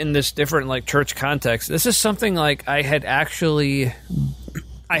hearing it in this different like church context, this is something like I had actually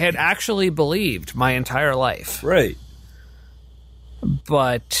believed my entire life, Right.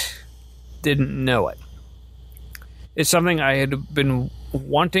 but didn't know it. It's something I had been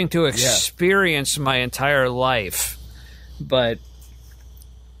wanting to experience my entire life, but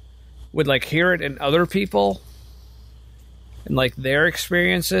would like hear it in other people and like their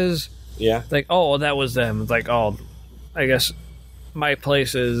experiences. Yeah. Like, oh, well, that was them. It's like, oh, I guess my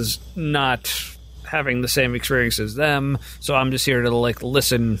place is not having the same experience as them, so I'm just here to like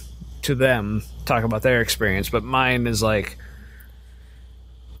listen to them talk about their experience. But mine is like,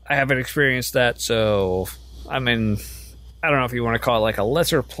 I haven't experienced that, so I'm in, I don't know if you want to call it like a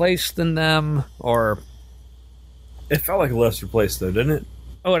lesser place than them, or It felt like a lesser place, though, didn't it?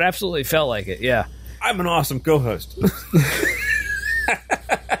 oh, it absolutely felt like it. Yeah. I'm an awesome co-host.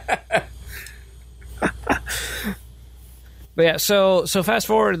 But yeah, so fast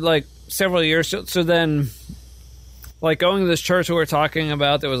forward like several years. So then, like going to this church we were talking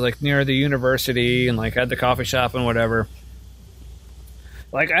about that was like near the university and like had the coffee shop and whatever.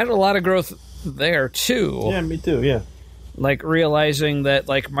 Like I had a lot of growth there too. Yeah, me too. Yeah. Like realizing that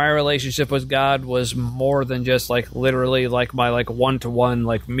like my relationship with God was more than just like literally like my like one-to-one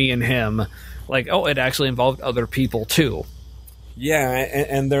like me and him. Like, oh, it actually involved other people too. Yeah,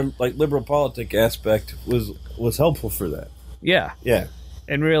 and their like liberal politic aspect was helpful for that. Yeah. Yeah.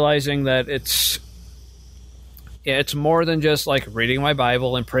 And realizing that it's more than just like reading my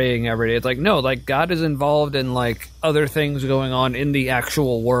Bible and praying every day. It's like, no, like God is involved in like other things going on in the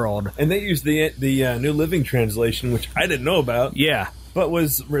actual world. And they used the New Living Translation, which I didn't know about. Yeah. But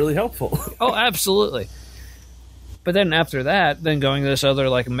was really helpful. Oh, absolutely. But then after that, then going to this other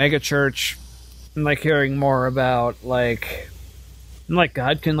like mega church and like hearing more about like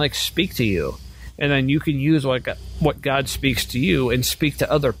God can like speak to you. And then you can use what God speaks to you and speak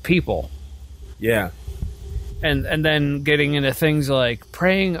to other people. Yeah. And then getting into things like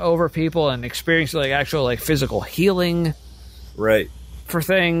praying over people and experiencing like actual like physical healing, Right. for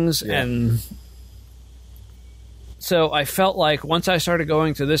things. Yeah. And so I felt like once I started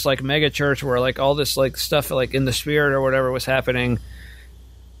going to this like mega church where like all this like stuff like in the spirit or whatever was happening,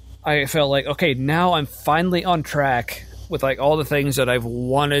 I felt like, okay, now I'm finally on track with like all the things that I've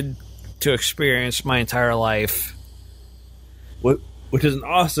wanted to experience my entire life. Which is an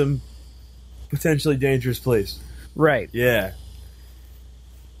awesome, potentially dangerous place. Right. Yeah.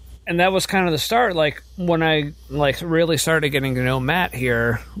 And that was kind of the start. Like when I like really started getting to know Matt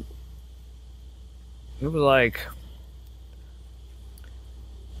here, it was like,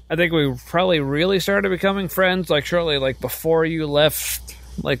 I think we probably really started becoming friends like shortly like before you left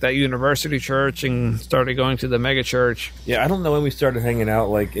like that university church and started going to the mega church. Yeah, I don't know when we started hanging out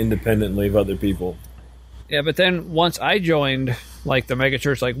like independently of other people. Yeah, but then once I joined like the mega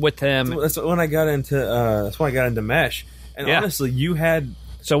church, like with them, That's when I got into. That's when I got into MASH. And Yeah. honestly, you had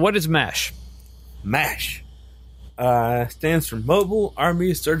so what is MASH? MASH. Stands for Mobile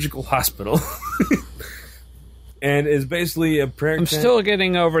Army Surgical Hospital, and is basically a prayer. I'm tent. still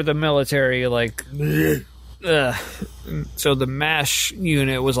getting over the military, like. So the MASH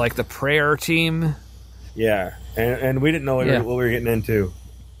unit was like the prayer team. Yeah, and we didn't know what, Yeah. what we were getting into.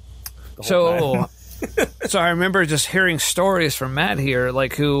 the whole So, time. so I remember just hearing stories from Matt here,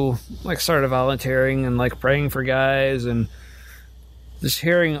 like who like started volunteering and like praying for guys, and just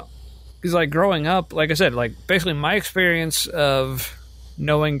hearing. Because like growing up, like I said, like basically my experience of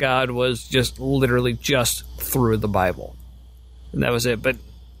knowing God was just literally just through the Bible, and that was it. But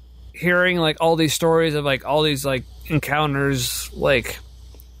hearing like all these stories of like all these like encounters like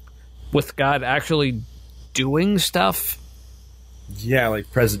with God actually doing stuff Yeah,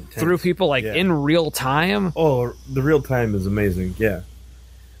 like present tense. through people like Yeah. in real time. Oh, the real time is amazing. Yeah.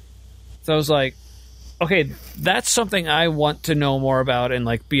 So I was like, okay, that's something I want to know more about and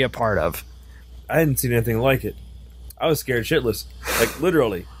like be a part of. I hadn't seen anything like it. I was scared shitless. Like,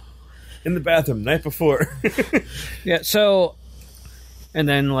 literally. In the bathroom, night before. Yeah, so and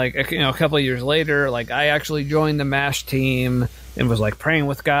then like a couple of years later, like I actually joined the MASH team and was like praying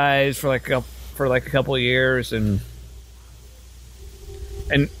with guys for a couple of years, and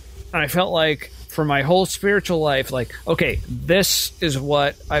I felt like for my whole spiritual life, like, okay, this is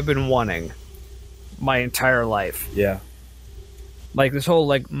what I've been wanting my entire life. Yeah. Like this whole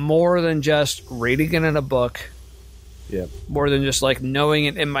like more than just reading it in a book, Yeah. more than just like knowing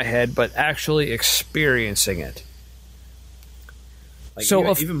it in my head, but actually experiencing it. Like, So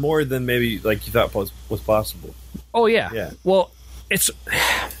even, if- even more than maybe like you thought was possible. Oh yeah. Yeah. Well, it's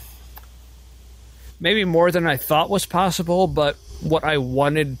maybe more than I thought was possible, but what I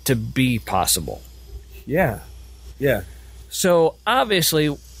wanted to be possible. Yeah. Yeah. So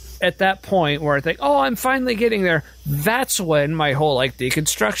obviously at that point where I think, oh, I'm finally getting there, that's when my whole like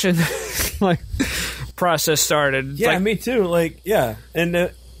deconstruction like process started. It's Yeah, like, me too. Like, yeah.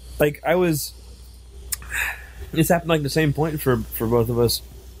 And like I was this happened like the same point for both of us.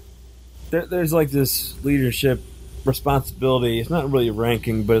 There's like this leadership responsibility. It's not really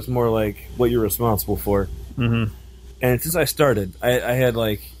ranking, but it's more like what you're responsible for. Mhm. And since I started, I had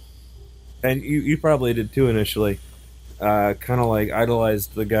like, and you probably did too initially, kind of like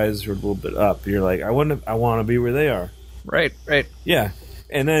idolized the guys who are a little bit up. You're like, I want to be where they are. Right. Yeah.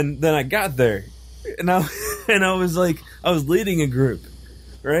 And then I got there, and I was like, I was leading a group,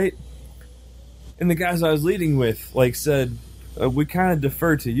 right? And the guys I was leading with like said, we kind of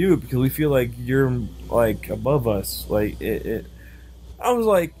defer to you because we feel like you're like above us. Like it. I was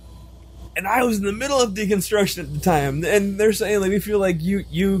like, and I was in the middle of deconstruction at the time, and they're saying like we feel like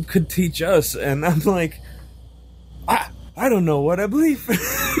you could teach us, and I'm like, I don't know what I believe.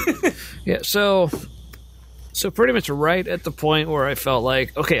 Yeah, so pretty much right at the point where I felt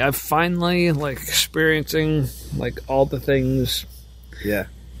like, okay, I'm finally like experiencing like all the things Yeah.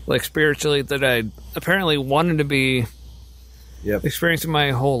 like spiritually that I apparently wanted to be Yep. experiencing my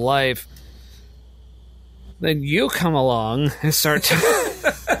whole life. Then you come along and start to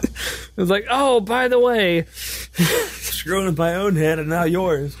it's like, oh, by the way, Screwing with my own head and now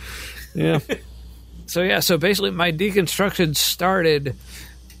yours. yeah. So basically my deconstruction started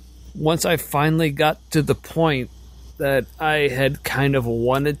once I finally got to the point that I had kind of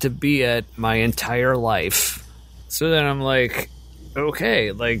wanted to be at my entire life. So then I'm like,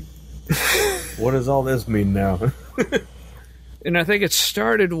 okay, like, What does all this mean now? and I think it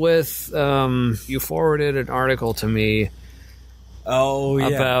started with you forwarded an article to me Oh yeah.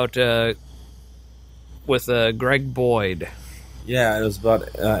 about with Greg Boyd. Yeah, it was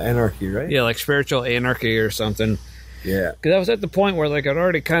about anarchy, right? Yeah, like spiritual anarchy or something. Yeah. Because I was at the point where like I'd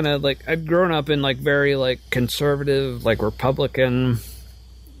already kind of like I'd grown up in like very like conservative, like Republican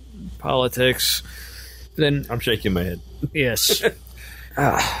politics. Then I'm shaking my head. yes,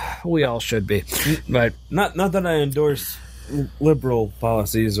 we all should be, but Not that I endorse liberal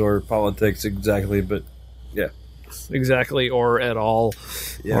policies or politics exactly, but yeah. exactly or at all,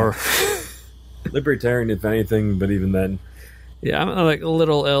 Yeah. or Libertarian, if anything, but even then. yeah, I'm like a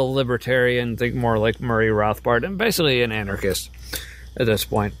little L libertarian, think more like Murray Rothbard, and basically an anarchist at this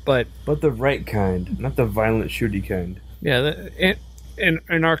point. But But the right kind, not the violent, shooty kind. yeah,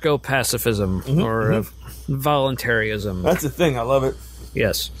 anarcho-pacifism or voluntarism. That's the thing. I love it.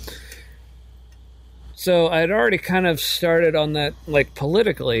 Yes. So I'd already kind of started on that, like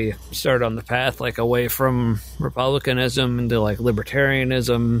politically started on the path, like away from republicanism into like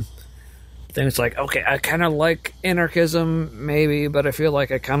libertarianism. Then it's like, okay, I kind of like anarchism, maybe, but I feel like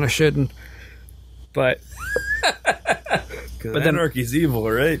I kind of shouldn't. But then anarchy's evil,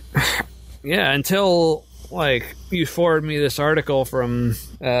 right? Yeah, until like you forwarded me this article from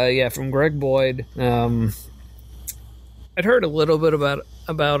Greg Boyd. I'd heard a little bit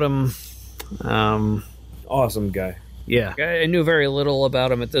about him. Awesome guy. Yeah, I knew very little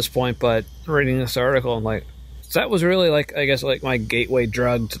about him at this point, but reading this article, I'm like, so that was really like, I guess, like my gateway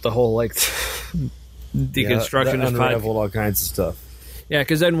drug to the whole like deconstructionist that unraveled all kinds of stuff. Yeah,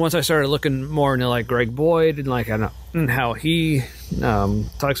 because then once I started looking more into like Greg Boyd and like and how he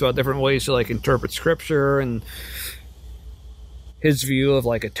talks about different ways to like interpret scripture and his view of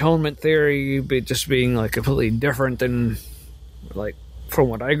like atonement theory, just being like completely different than like from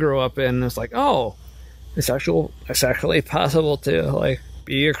what I grew up in. It's like, oh, it's actually possible to like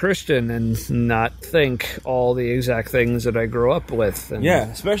be a Christian and not think all the exact things that I grew up with. And yeah,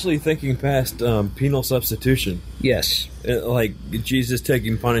 especially thinking past penal substitution. Yes. Like Jesus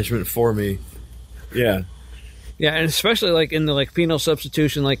taking punishment for me. Yeah. Yeah, and especially like in the like penal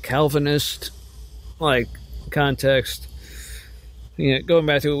substitution, like Calvinist like context. You know, going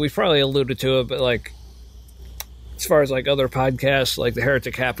back to it, we probably alluded to it, but like as far as like other podcasts, like the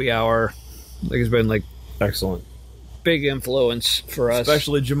Heretic Happy Hour, like has been like excellent, big influence for us,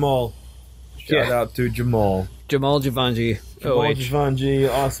 especially Jamal. Shout out to Jamal Javanji. Jamal Javanji,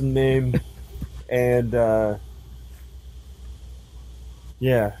 awesome name. And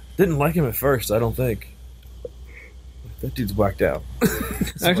yeah, didn't like him at first. I don't think that dude's whacked out.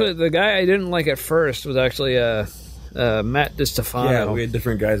 Actually, the guy I didn't like at first was actually Matt DiStefano. Yeah, we had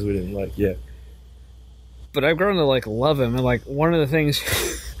different guys we didn't like. Yeah, but I've grown to like love him, and like one of the things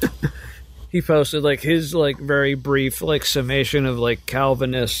he posted, like his like very brief like summation of like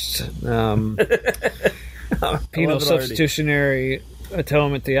Calvinist penal substitutionary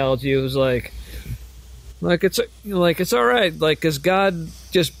atonement theology. It was like it's all right, like because God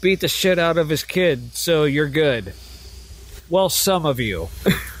just beat the shit out of his kid, so you're good. Well, some of you.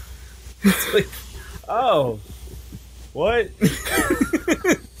 It's like, oh, what?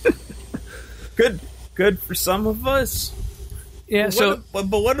 Good for some of us. Yeah. But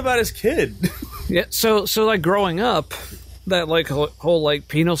what about his kid? Yeah. So like growing up, that like whole like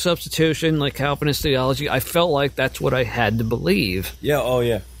penal substitution, like Calvinist theology, I felt like that's what I had to believe. Yeah. Oh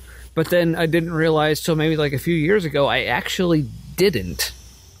yeah. But then I didn't realize till maybe like a few years ago I actually didn't.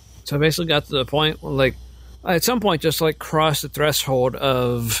 So I basically got to the point where like I at some point just like crossed the threshold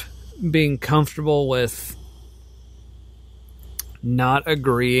of being comfortable with not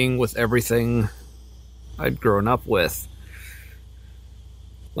agreeing with everything I'd grown up with.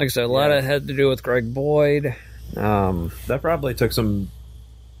 Like I said, a lot of it had to do with Greg Boyd. That probably took some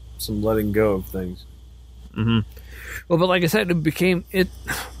letting go of things. Mm-hmm. Well, but like I said,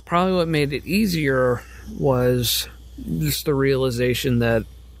 probably what made it easier was just the realization that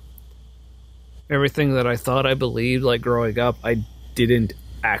everything that I thought I believed, like growing up, I didn't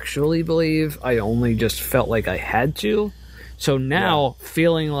actually believe. I only just felt like I had to. So now,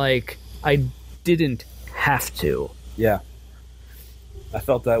 feeling like I didn't have to. Yeah. I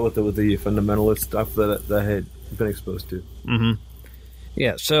felt that with the fundamentalist stuff that I had been exposed to. Mm-hmm.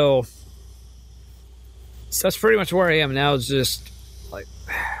 Yeah, so that's pretty much where I am now. It's just like,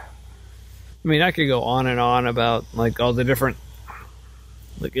 I mean, I could go on and on about like all the different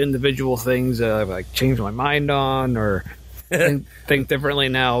like individual things that I've like changed my mind on or think differently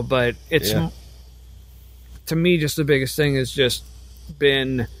now, but it's to me just the biggest thing has just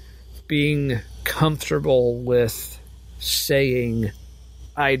been being comfortable with saying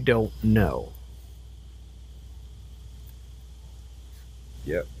I don't know.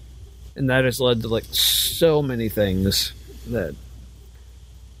 Yep. And that has led to like so many things that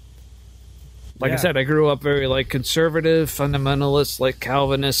like I said, I grew up very like conservative, fundamentalist, like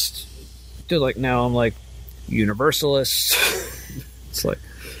Calvinist, to like now I'm like universalist. It's like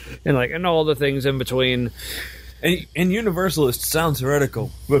and all the things in between. And universalist sounds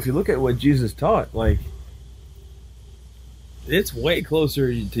heretical, but if you look at what Jesus taught, like it's way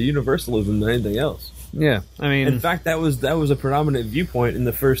closer to universalism than anything else. Yeah, I mean, in fact, that was a predominant viewpoint in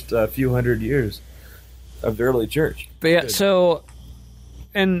the first few hundred years of the early church. But yeah, so,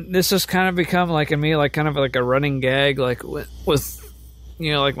 and this has kind of become like in me, like kind of like a running gag, like with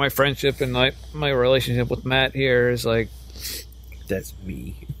you know, like my friendship and like my relationship with Matt here is like, that's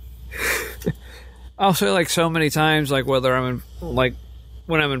me. I'll say like so many times, like whether I'm in, like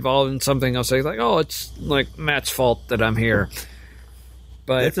when I'm involved in something, I'll say like, oh, it's like Matt's fault that I'm here.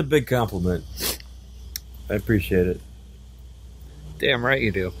 But it's a big compliment. I appreciate it. Damn right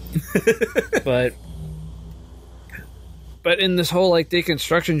you do. But in this whole like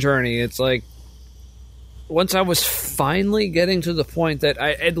deconstruction journey, it's like once I was finally getting to the point that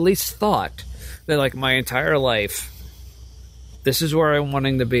I at least thought that like my entire life, this is where I'm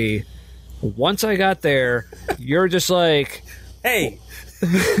wanting to be. Once I got there, you're just like, hey,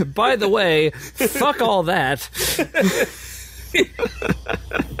 by the way, fuck all that.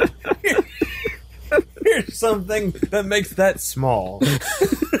 Here's something that makes that small.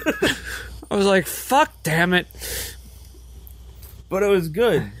 I was like, fuck, damn it. But it was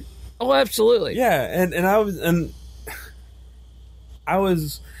good. Oh, absolutely. Yeah, and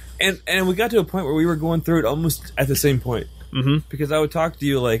we got to a point where we were going through it almost at the same point. Mm-hmm. Because I would talk to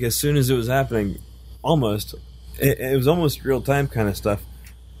you like as soon as it was happening, almost. It was almost real time kind of stuff,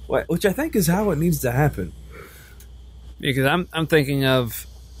 which I think is how it needs to happen. Because I'm thinking of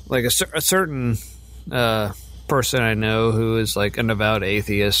like a certain person I know who is like an avowed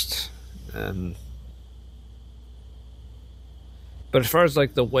atheist, but as far as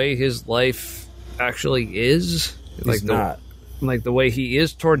like the way his life actually is, He's not. Like the way he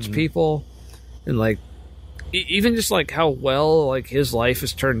is towards people, and like even just like how well like his life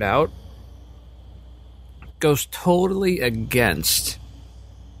has turned out, goes totally against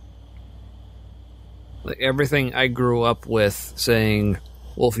like everything I grew up with saying,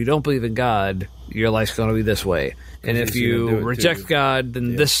 well, if you don't believe in God, your life's going to be this way. And if you reject God,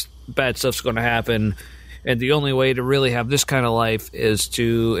 then this bad stuff's going to happen. And the only way to really have this kind of life is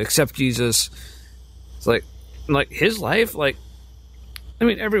to accept Jesus. It's like his life, like, I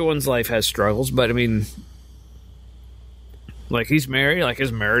mean, everyone's life has struggles, but I mean, like he's married, like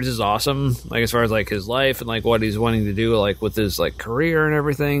his marriage is awesome. Like as far as like his life and like what he's wanting to do, like with his like career and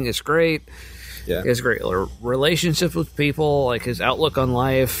everything, it's great. Yeah. He has great relationships with people, like his outlook on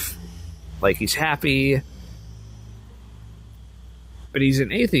life, like he's happy. But he's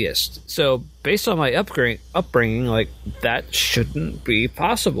an atheist. So based on my upbringing, like that shouldn't be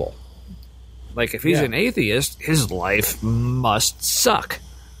possible. Like if he's an atheist, his life must suck.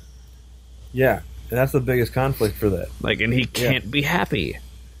 Yeah. And that's the biggest conflict for that. Like, and he can't be happy.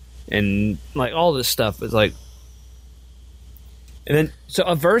 And like all this stuff is like, and then, so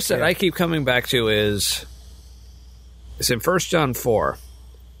a verse that I keep coming back to is, it's in 1 John 4.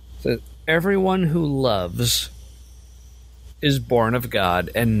 It says, everyone who loves is born of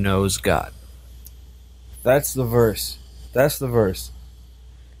God and knows God. That's the verse. That's the verse.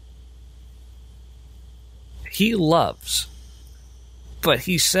 He loves, but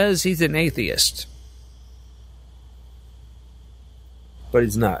he says he's an atheist. But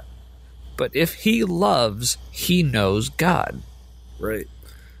he's not. But if he loves, he knows God. Right.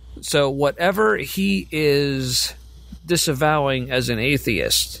 So whatever he is disavowing as an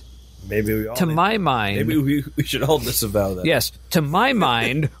atheist, maybe we all to my mind, maybe we should all disavow that. Yes, to my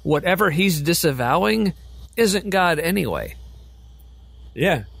mind, whatever he's disavowing isn't God anyway.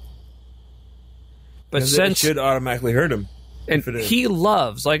 Yeah. But since it should automatically hurt him. And he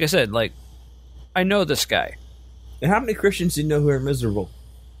loves, like I said, like I know this guy. And how many Christians do you know who are miserable?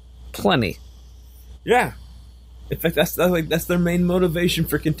 Plenty. Yeah. In fact, that's their main motivation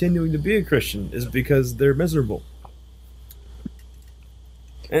for continuing to be a Christian, is because they're miserable.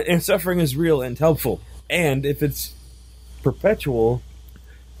 And suffering is real and helpful. And if it's perpetual,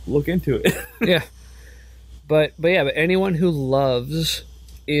 look into it. Yeah. But anyone who loves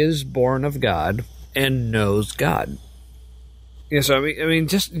is born of God and knows God. Yeah, so I mean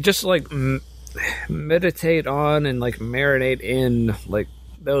just like meditate on and like marinate in like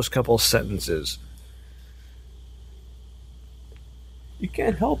those couple sentences. You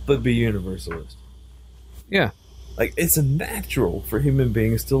can't help but be universalist. Yeah. Like, it's a natural for human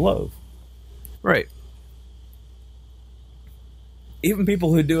beings to love. Right. Even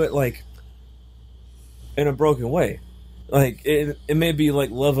people who do it, like, in a broken way. Like, it may be, like,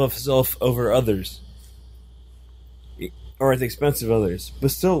 love of self over others. Or at the expense of others.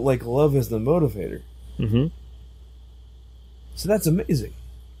 But still, like, love is the motivator. Mm-hmm. So that's amazing.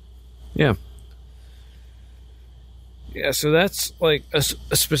 Yeah. Yeah, so that's, like, a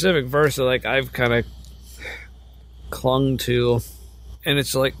specific verse that, like, I've kind of clung to, and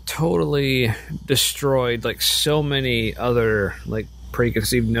it's like totally destroyed like so many other like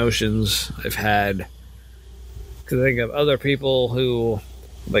preconceived notions I've had, because I think of other people who,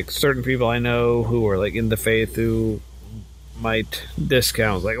 like certain people I know who are like in the faith who might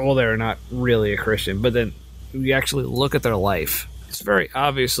discount like, well, they're not really a Christian, but then you actually look at their life, it's very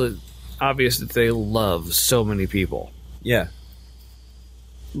obvious that they love so many people. Yeah.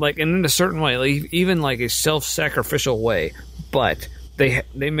 Like, and in a certain way, like, even like a self-sacrificial way, but they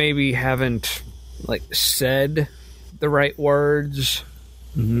maybe haven't like said the right words.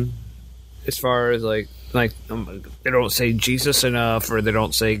 Mm-hmm. As far as like they don't say Jesus enough, or they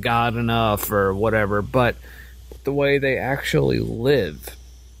don't say God enough, or whatever. But the way they actually live.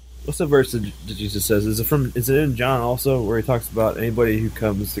 What's the verse that Jesus says? Is it in John also, where he talks about anybody who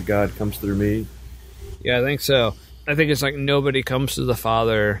comes to God comes through me? Yeah, I think so. I think it's like nobody comes to the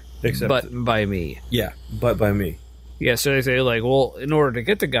Father but by me. Yeah, but by me. Yeah, so they say like, well, in order to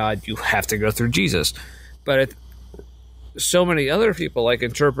get to God, you have to go through Jesus. But so many other people like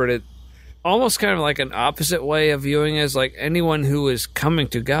interpret it almost kind of like an opposite way of viewing it, as like anyone who is coming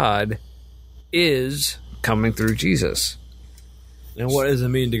to God is coming through Jesus. And what does it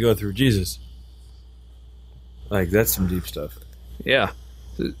mean to go through Jesus? Like, that's some deep stuff. Yeah.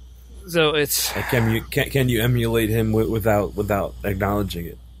 So it's like, can you emulate him without acknowledging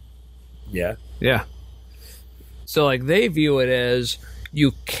it? Yeah. Yeah. So like they view it as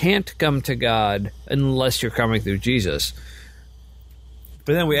you can't come to God unless you're coming through Jesus.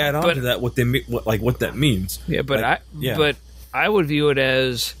 But then we add on to that what that means. Yeah, but like, but I would view it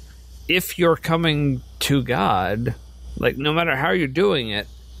as if you're coming to God, like no matter how you're doing it,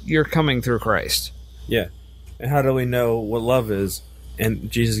 you're coming through Christ. Yeah. And how do we know what love is?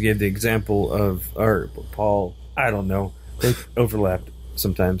 And Jesus gave the example of, or Paul, I don't know, they overlapped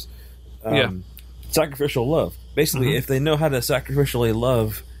sometimes. Sacrificial love. Basically, if they know how to sacrificially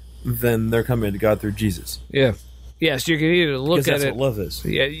love, then they're coming to God through Jesus. Yeah. Yes, you can either look at that's it. What love is.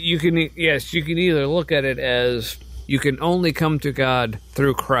 Yeah, you can. Yes, you can either look at it as you can only come to God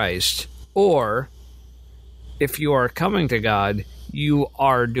through Christ, or if you are coming to God, you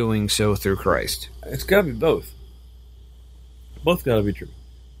are doing so through Christ. It's got to be both. Both got to be true.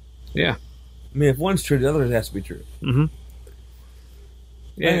 Yeah. I mean, if one's true, the other has to be true. Mm-hmm.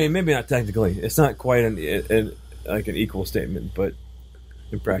 Yeah. I mean, maybe not technically. It's not quite an equal statement, but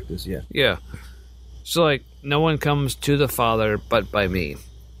in practice, yeah. Yeah. So, like, no one comes to the Father but by me.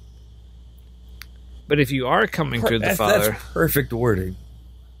 But if you are coming to the Father... That's perfect wording,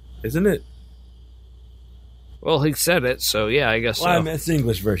 isn't it? Well, he said it, so yeah, I guess so. I mean, it's the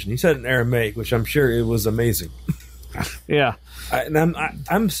English version. He said it in Aramaic, which I'm sure it was amazing. Yeah.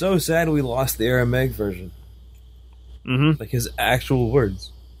 I'm so sad we lost the Aramaic version. Mm-hmm. Like his actual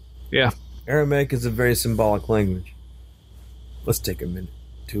words. Yeah. Aramaic is a very symbolic language. Let's take a minute.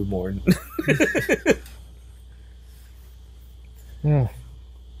 Two more. Yeah.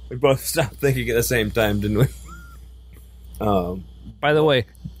 We both stopped thinking at the same time, didn't we? By the way,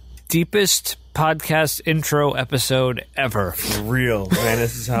 deepest podcast intro episode ever. For real, man.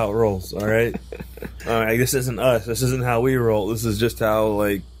 This is how it rolls. All right. This isn't us. This isn't how we roll. This is just how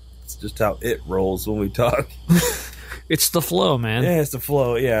it's just how it rolls when we talk. It's the flow, man. Yeah, it's the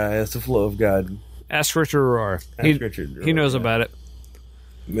flow. Yeah, it's the flow of God. Ask Richard Rohr. He knows about it.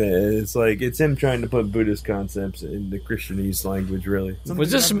 Man, it's him trying to put Buddhist concepts in the Christianese language. Really,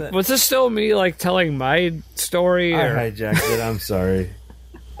 was this still me like telling my story? I hijacked it. I'm sorry.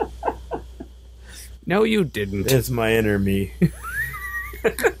 No, you didn't. It's my inner me.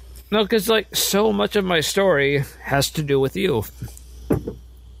 No, because like so much of my story has to do with you.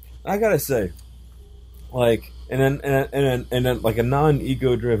 I gotta say, like in like a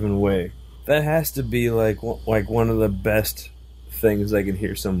non-ego driven way, that has to be like one of the best things I can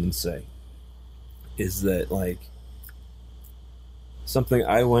hear someone say. Is that like something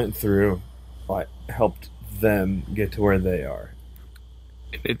I went through, helped them get to where they are.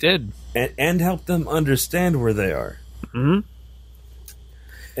 It did, and help them understand where they are. Mm-hmm.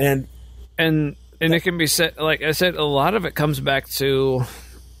 And it can be said, like I said, a lot of it comes back to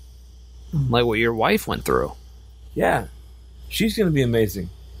like what your wife went through. Yeah, she's gonna be amazing.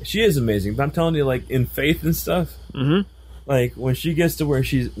 She is amazing, but I'm telling you, like in faith and stuff. Mm-hmm. Like when she gets to where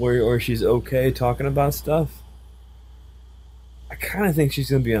she's okay talking about stuff, I kind of think she's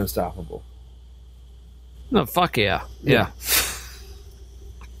gonna be unstoppable. No, fuck yeah, yeah.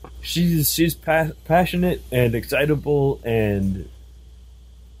 She's passionate and excitable, and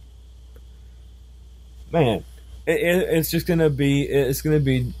man, it's just gonna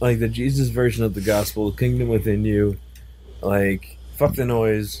be like the Jesus version of the gospel, the kingdom within you. Like fuck the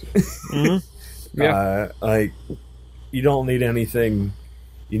noise. Mm-hmm. Yeah, like you don't need anything,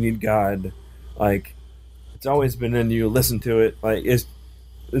 you need God. Like it's always been in you. Listen to it. Like it's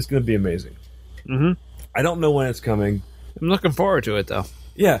gonna be amazing. Mm-hmm. I don't know when it's coming. I'm looking forward to it though.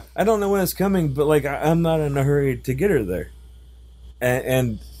 Yeah, I don't know when it's coming, but like I'm not in a hurry to get her there,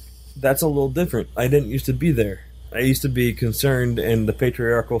 and that's a little different. I didn't used to be there. I used to be concerned in the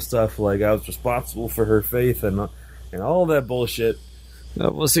patriarchal stuff, like I was responsible for her faith and all that bullshit.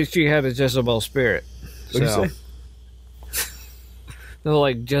 Well, see, she had a Jezebel spirit. What'd you say? No,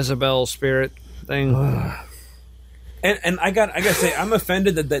 like Jezebel spirit. thing. And I gotta say, I'm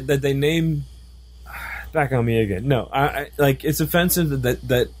offended that they name. Back on me again. No, I like it's offensive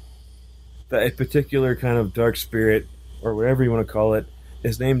that a particular kind of dark spirit or whatever you want to call it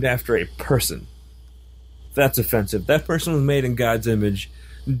is named after a person. That's offensive. That person was made in God's image.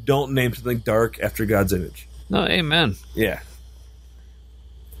 Don't name something dark after God's image. No, amen. Yeah.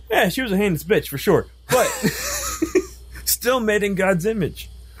 Yeah, she was a heinous bitch for sure, but still made in God's image.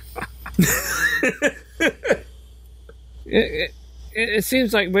 It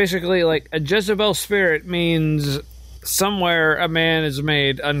seems like basically like a Jezebel spirit means somewhere a man is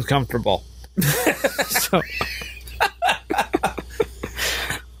made uncomfortable. So.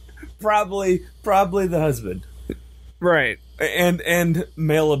 Probably the husband. Right. And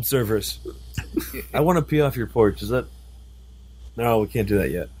male observers. I want to pee off your porch. Is that... No, we can't do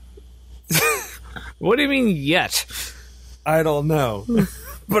that yet. What do you mean yet? I don't know.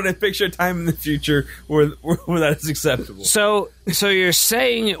 But I picture a time in the future where that is acceptable. So you're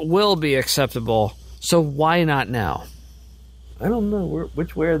saying it will be acceptable. So why not now? I don't know.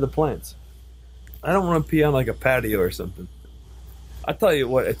 Which way are the plants? I don't want to pee on like a patio or something. I'll tell you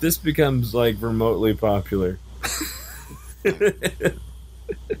what, if this becomes like remotely popular,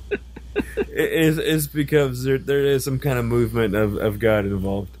 it's because there is some kind of movement of God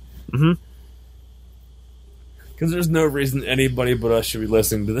involved. Mm-hmm. Because there's no reason anybody but us should be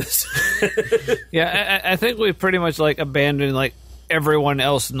listening to this. Yeah, I think we pretty much like abandoned like everyone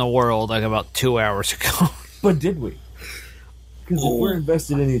else in the world like about 2 hours ago. But did we? Because if we're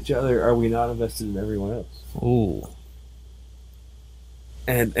invested in each other, are we not invested in everyone else? Ooh.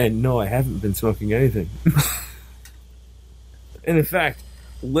 And no, I haven't been smoking anything. And in fact,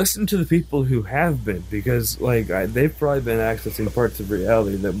 listen to the people who have been, because like they've probably been accessing parts of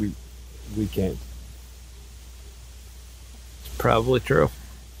reality that we can't. Probably true.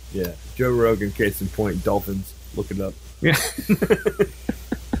 Yeah, Joe Rogan, case in point, dolphins. Look it up. Yeah.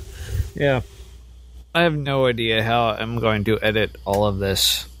 Yeah. I have no idea how I'm going to edit all of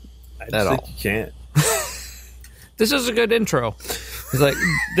this I just think you can't. This is a good intro. It's like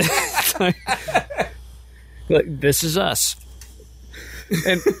this is us.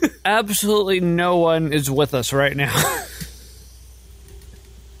 And absolutely no one is with us right now.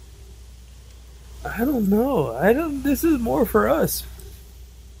 I don't know. This is more for us.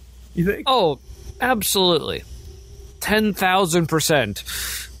 You think? Oh, absolutely.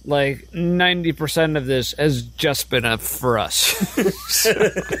 10,000%. Like 90% of this has just been for us.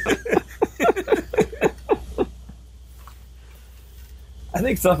 I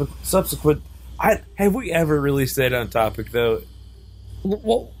think subsequent. Have we ever really stayed on topic though?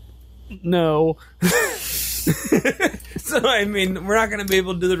 Well, no. So I mean, we're not going to be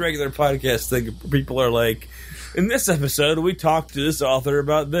able to do the regular podcast thing. People are like, in this episode, we talked to this author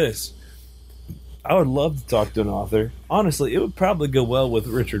about this. I would love to talk to an author. Honestly, it would probably go well with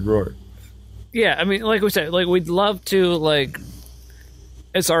Richard Rohr. Yeah, I mean, like we said, like we'd love to like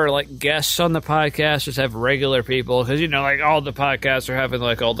as our like guests on the podcast, just have regular people, because like all the podcasts are having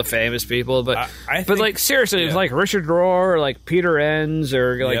like all the famous people, but I think, like seriously, it's like Richard Rohr or like Peter Enns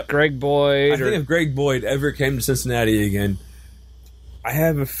or like Greg Boyd. I think if Greg Boyd ever came to Cincinnati again, I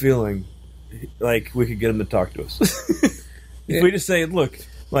have a feeling like we could get him to talk to us. If we just say, look,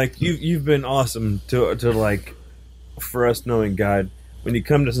 like you've been awesome to like for us knowing God. When you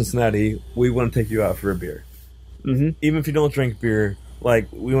come to Cincinnati, we want to take you out for a beer. Mm-hmm. Even if you don't drink beer, like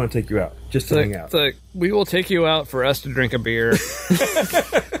we want to take you out just to hang out. Like, we will take you out for us to drink a beer.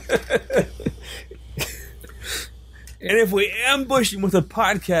 And if we ambush him with a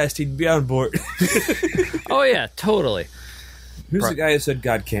podcast, he'd be on board. Oh yeah, totally. Who's the guy who said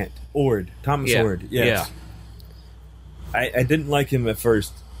God can't? Ord. Thomas Ord. Yes. Yeah. I didn't like him at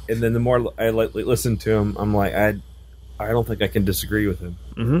first, and then the more I listened to him, I'm like, I don't think I can disagree with him.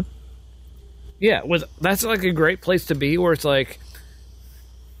 Mm-hmm. Yeah, that's like a great place to be, where it's like,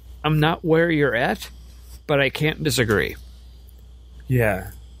 I'm not where you're at, but I can't disagree.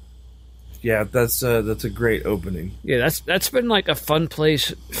 Yeah. Yeah, that's a great opening. Yeah, that's been like a fun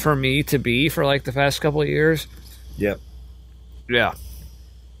place for me to be for like the past couple of years. Yep. Yeah.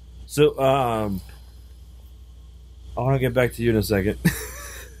 So, I want to get back to you in a second.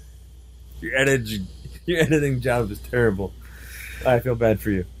 Your editing job is terrible. I feel bad for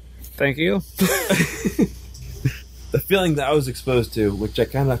you. Thank you. The feeling that I was exposed to, which I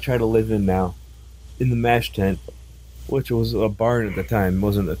kind of try to live in now, in the MASH tent, which was a barn at the time,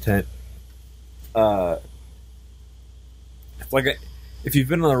 wasn't a tent. It's like if you've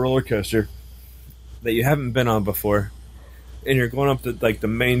been on a roller coaster that you haven't been on before, and you're going up the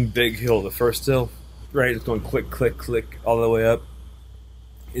main big hill, the first hill, right? It's going click, click, click all the way up.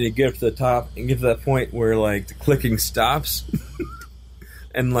 and you get up to the top and get to that point where like the clicking stops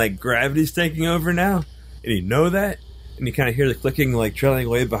and like gravity's taking over now, and you know that, and you kind of hear the clicking like trailing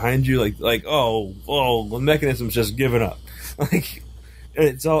away behind you, like oh the mechanism's just giving up. Like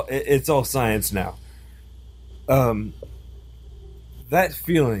it's all science now. That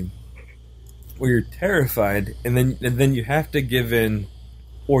feeling where you're terrified and then you have to give in,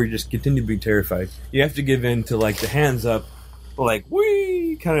 or you just continue to be terrified. You have to give in to like the hands up, like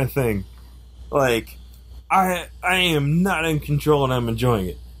whee kind of thing. Like I am not in control and I'm enjoying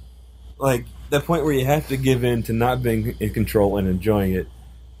it. Like that point where you have to give in to not being in control and enjoying it.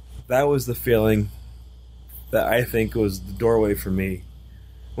 That was the feeling that I think was the doorway for me.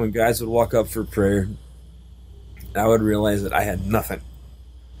 When guys would walk up for prayer, I would realize that I had nothing.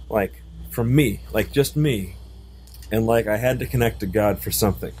 Like from me, like just me. And like I had to connect to God for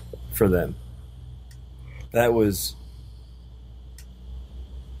something for them. That was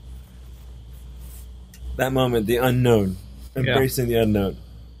that moment, the unknown, embracing the unknown.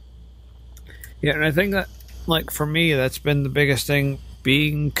 Yeah, and I think that, like, for me, that's been the biggest thing,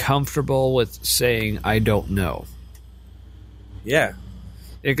 being comfortable with saying, I don't know. Yeah.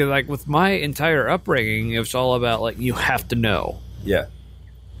 Because, like, with my entire upbringing, it was all about, like, you have to know. Yeah.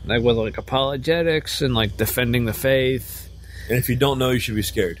 Like, with, like, apologetics and, like, defending the faith. And if you don't know, you should be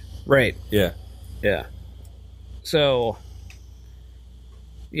scared. Right. Yeah. Yeah. So...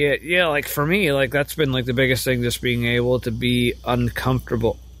 Yeah, like for me, like that's been like the biggest thing, just being able to be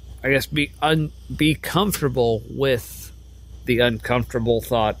uncomfortable. I guess be comfortable with the uncomfortable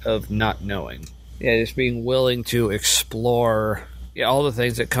thought of not knowing. Yeah, just being willing to explore all the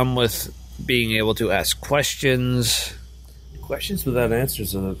things that come with being able to ask questions. Questions without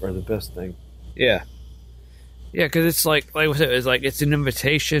answers are the best thing. Yeah. Yeah, because it's like I said, it's an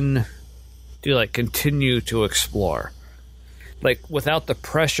invitation to like continue to explore. Like, without the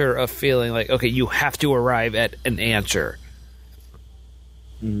pressure of feeling like, okay, you have to arrive at an answer.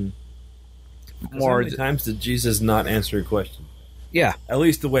 Mm-hmm. How many times did Jesus not answer a question? Yeah. At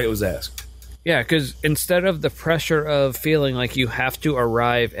least the way it was asked. Yeah, because instead of the pressure of feeling like you have to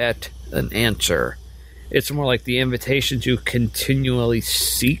arrive at an answer, it's more like the invitation to continually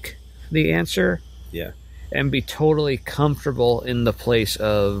seek the answer. Yeah. And be totally comfortable in the place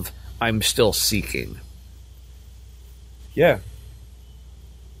of, I'm still seeking. Yeah.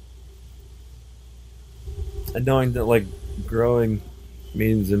 And knowing that, like, growing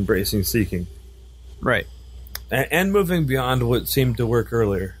means embracing seeking. Right. And moving beyond what seemed to work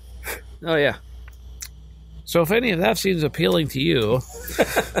earlier. Oh, yeah. So if any of that seems appealing to you,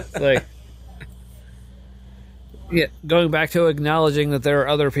 like, yeah, going back to acknowledging that there are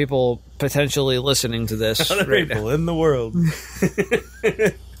other people potentially listening to this. Other right people now. In the world.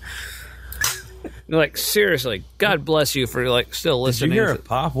 Like, seriously, God bless you for, like, still listening. Did you hear a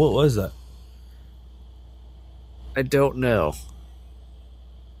pop? What was that? I don't know.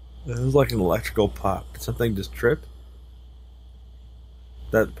 It was like an electrical pop. Did something just trip?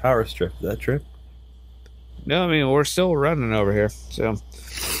 That power strip. Did that trip? No, I mean, we're still running over here, so.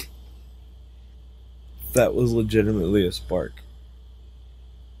 That was legitimately a spark.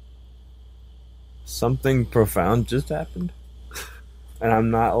 Something profound just happened. And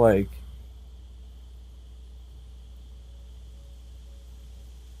I'm not like...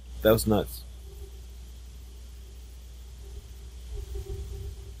 That was nuts.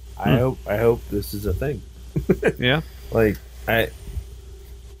 I hope this is a thing. Yeah. Like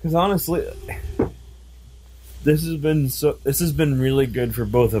because honestly, this has been really good for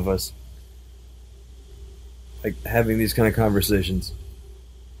both of us. Like having these kind of conversations.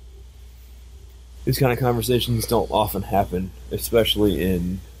 These kind of conversations don't often happen, especially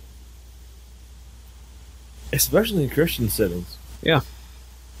in Christian settings. Yeah.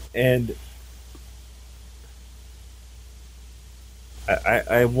 And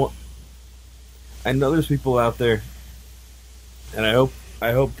I know there's people out there, and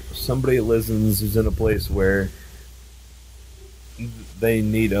I hope somebody listens who's in a place where they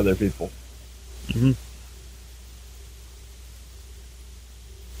need other people. Mm-hmm.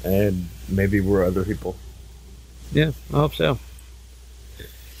 And maybe we're other people. Yeah, I hope so.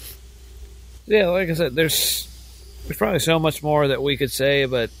 Yeah, like I said, there's probably so much more that we could say,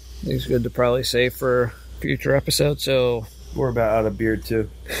 but I think it's good to probably save for future episodes. So we're about out of beer too.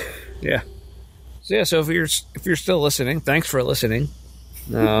 Yeah. So yeah. So if you're still listening, thanks for listening.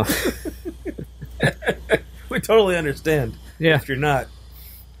 No. We totally understand. Yeah. If you're not.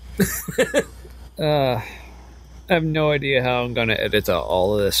 I have no idea how I'm going to edit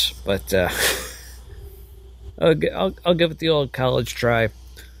all of this, but I'll give it the old college try.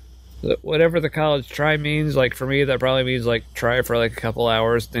 Whatever the college try means, like for me, that probably means like try for like a couple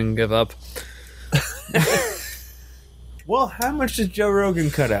hours, then give up. Well, how much did Joe Rogan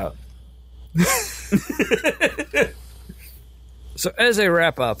cut out? So as a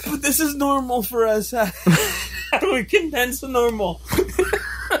wrap up, But this is normal for us. How do we condense the normal?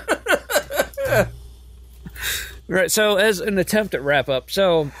 right? So as an attempt at wrap up,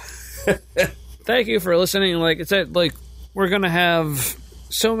 so thank you for listening. Like I said, like we're gonna have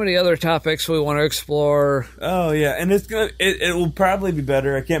so many other topics we want to explore. Oh yeah, and it will probably be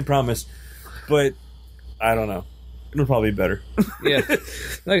better. I can't promise, but I don't know. It'll probably be better. Yeah,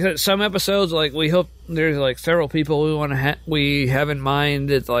 like I said, some episodes, like we hope there's like several people we have in mind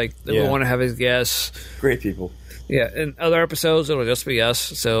that we want to have as guests. Great people. Yeah, and other episodes it'll just be us.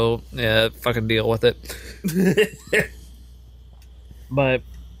 So yeah, fucking deal with it. But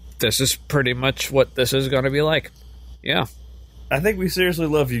this is pretty much what this is going to be like. Yeah, I think we seriously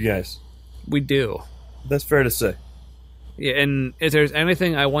love you guys. we do. That's fair to say. Yeah, and if there's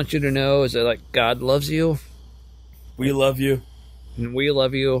anything I want you to know is that like God loves you. We love you. And we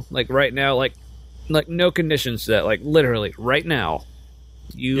love you. Like right now, like no conditions to that. Like literally right now,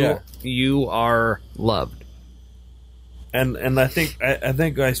 you are loved. And I think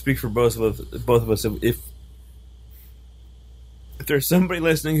I speak for both of us. If there's somebody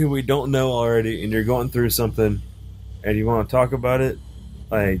listening who we don't know already, and you're going through something, and you want to talk about it,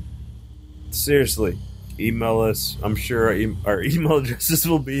 like seriously, email us. I'm sure our email addresses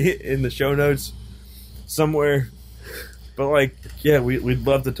will be in the show notes somewhere. But like, yeah, we'd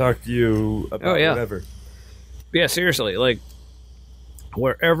love to talk to you about whatever. Yeah, seriously, like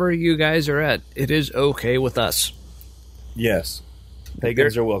wherever you guys are at, it is okay with us. Yes,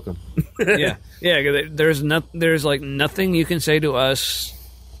 pagans are welcome. yeah. There's like nothing you can say to us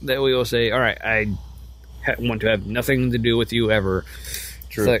that we will say, all right, I want to have nothing to do with you ever.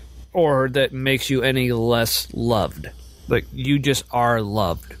 True. Like, or that makes you any less loved. Like you just are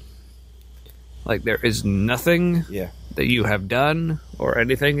loved. Like there is nothing that you have done or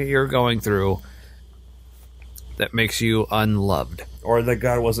anything that you're going through that makes you unloved, or that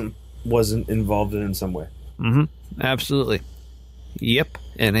God wasn't involved in some way. Mm-hmm. Absolutely. Yep,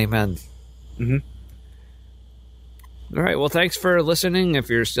 and amen. Mm-hmm. All right. Well, thanks for listening. If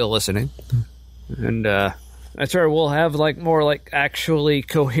you're still listening, and I'm sure we'll have like more like actually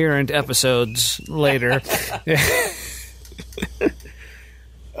coherent episodes later.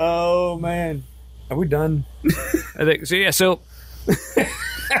 Oh man. Are we done? I think so. Yeah. So,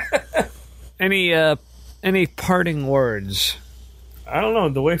 any parting words? I don't know.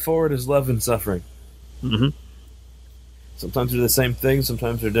 The way forward is love and suffering. Mm-hmm. Sometimes they're the same thing.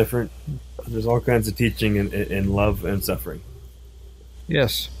 Sometimes they're different. There's all kinds of teaching in love and suffering.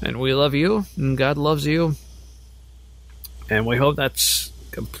 Yes, and we love you, and God loves you, and we hope that's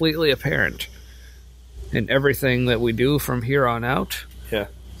completely apparent in everything that we do from here on out. Yeah.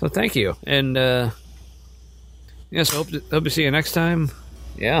 So thank you, and yes, hope to see you next time.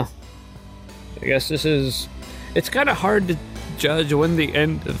 Yeah, I guess it's kind of hard to judge when the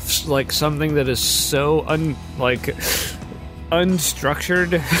end of like something that is so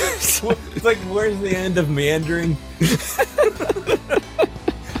unstructured. It's like, where's the end of meandering?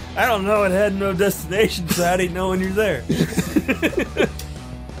 I don't know. It had no destination, so how do you know when you're there?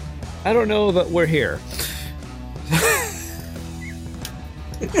 I don't know, but we're here.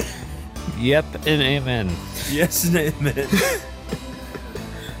 Yep, and amen. Yes, and amen.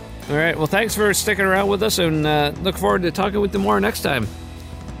 All right. Well, thanks for sticking around with us, and look forward to talking with you more next time.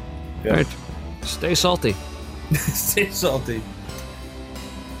 Yep. All right. Stay salty. Stay salty.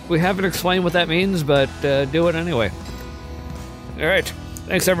 We haven't explained what that means, but do it anyway. All right.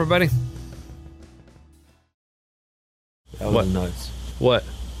 Thanks, everybody. That was nuts. What?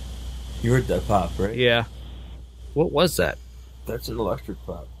 You heard that pop, right? Yeah. What was that? That's an electric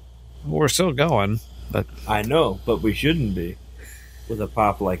pop. We're still going, but I know, but we shouldn't be with a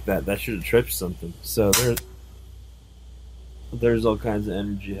pop like that. That should have tripped something. So there's all kinds of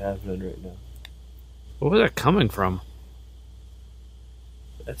energy happening right now. where was that coming from?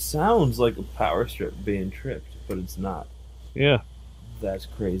 That sounds like a power strip being tripped, but it's not. Yeah. That's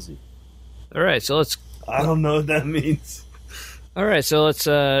crazy. All right, so let's. I don't know what that means. All right, so let's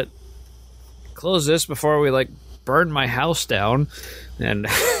close this before we like burn my house down, and.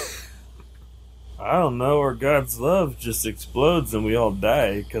 I don't know, or God's love just explodes and we all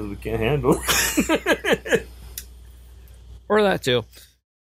die because we can't handle it. Or that too.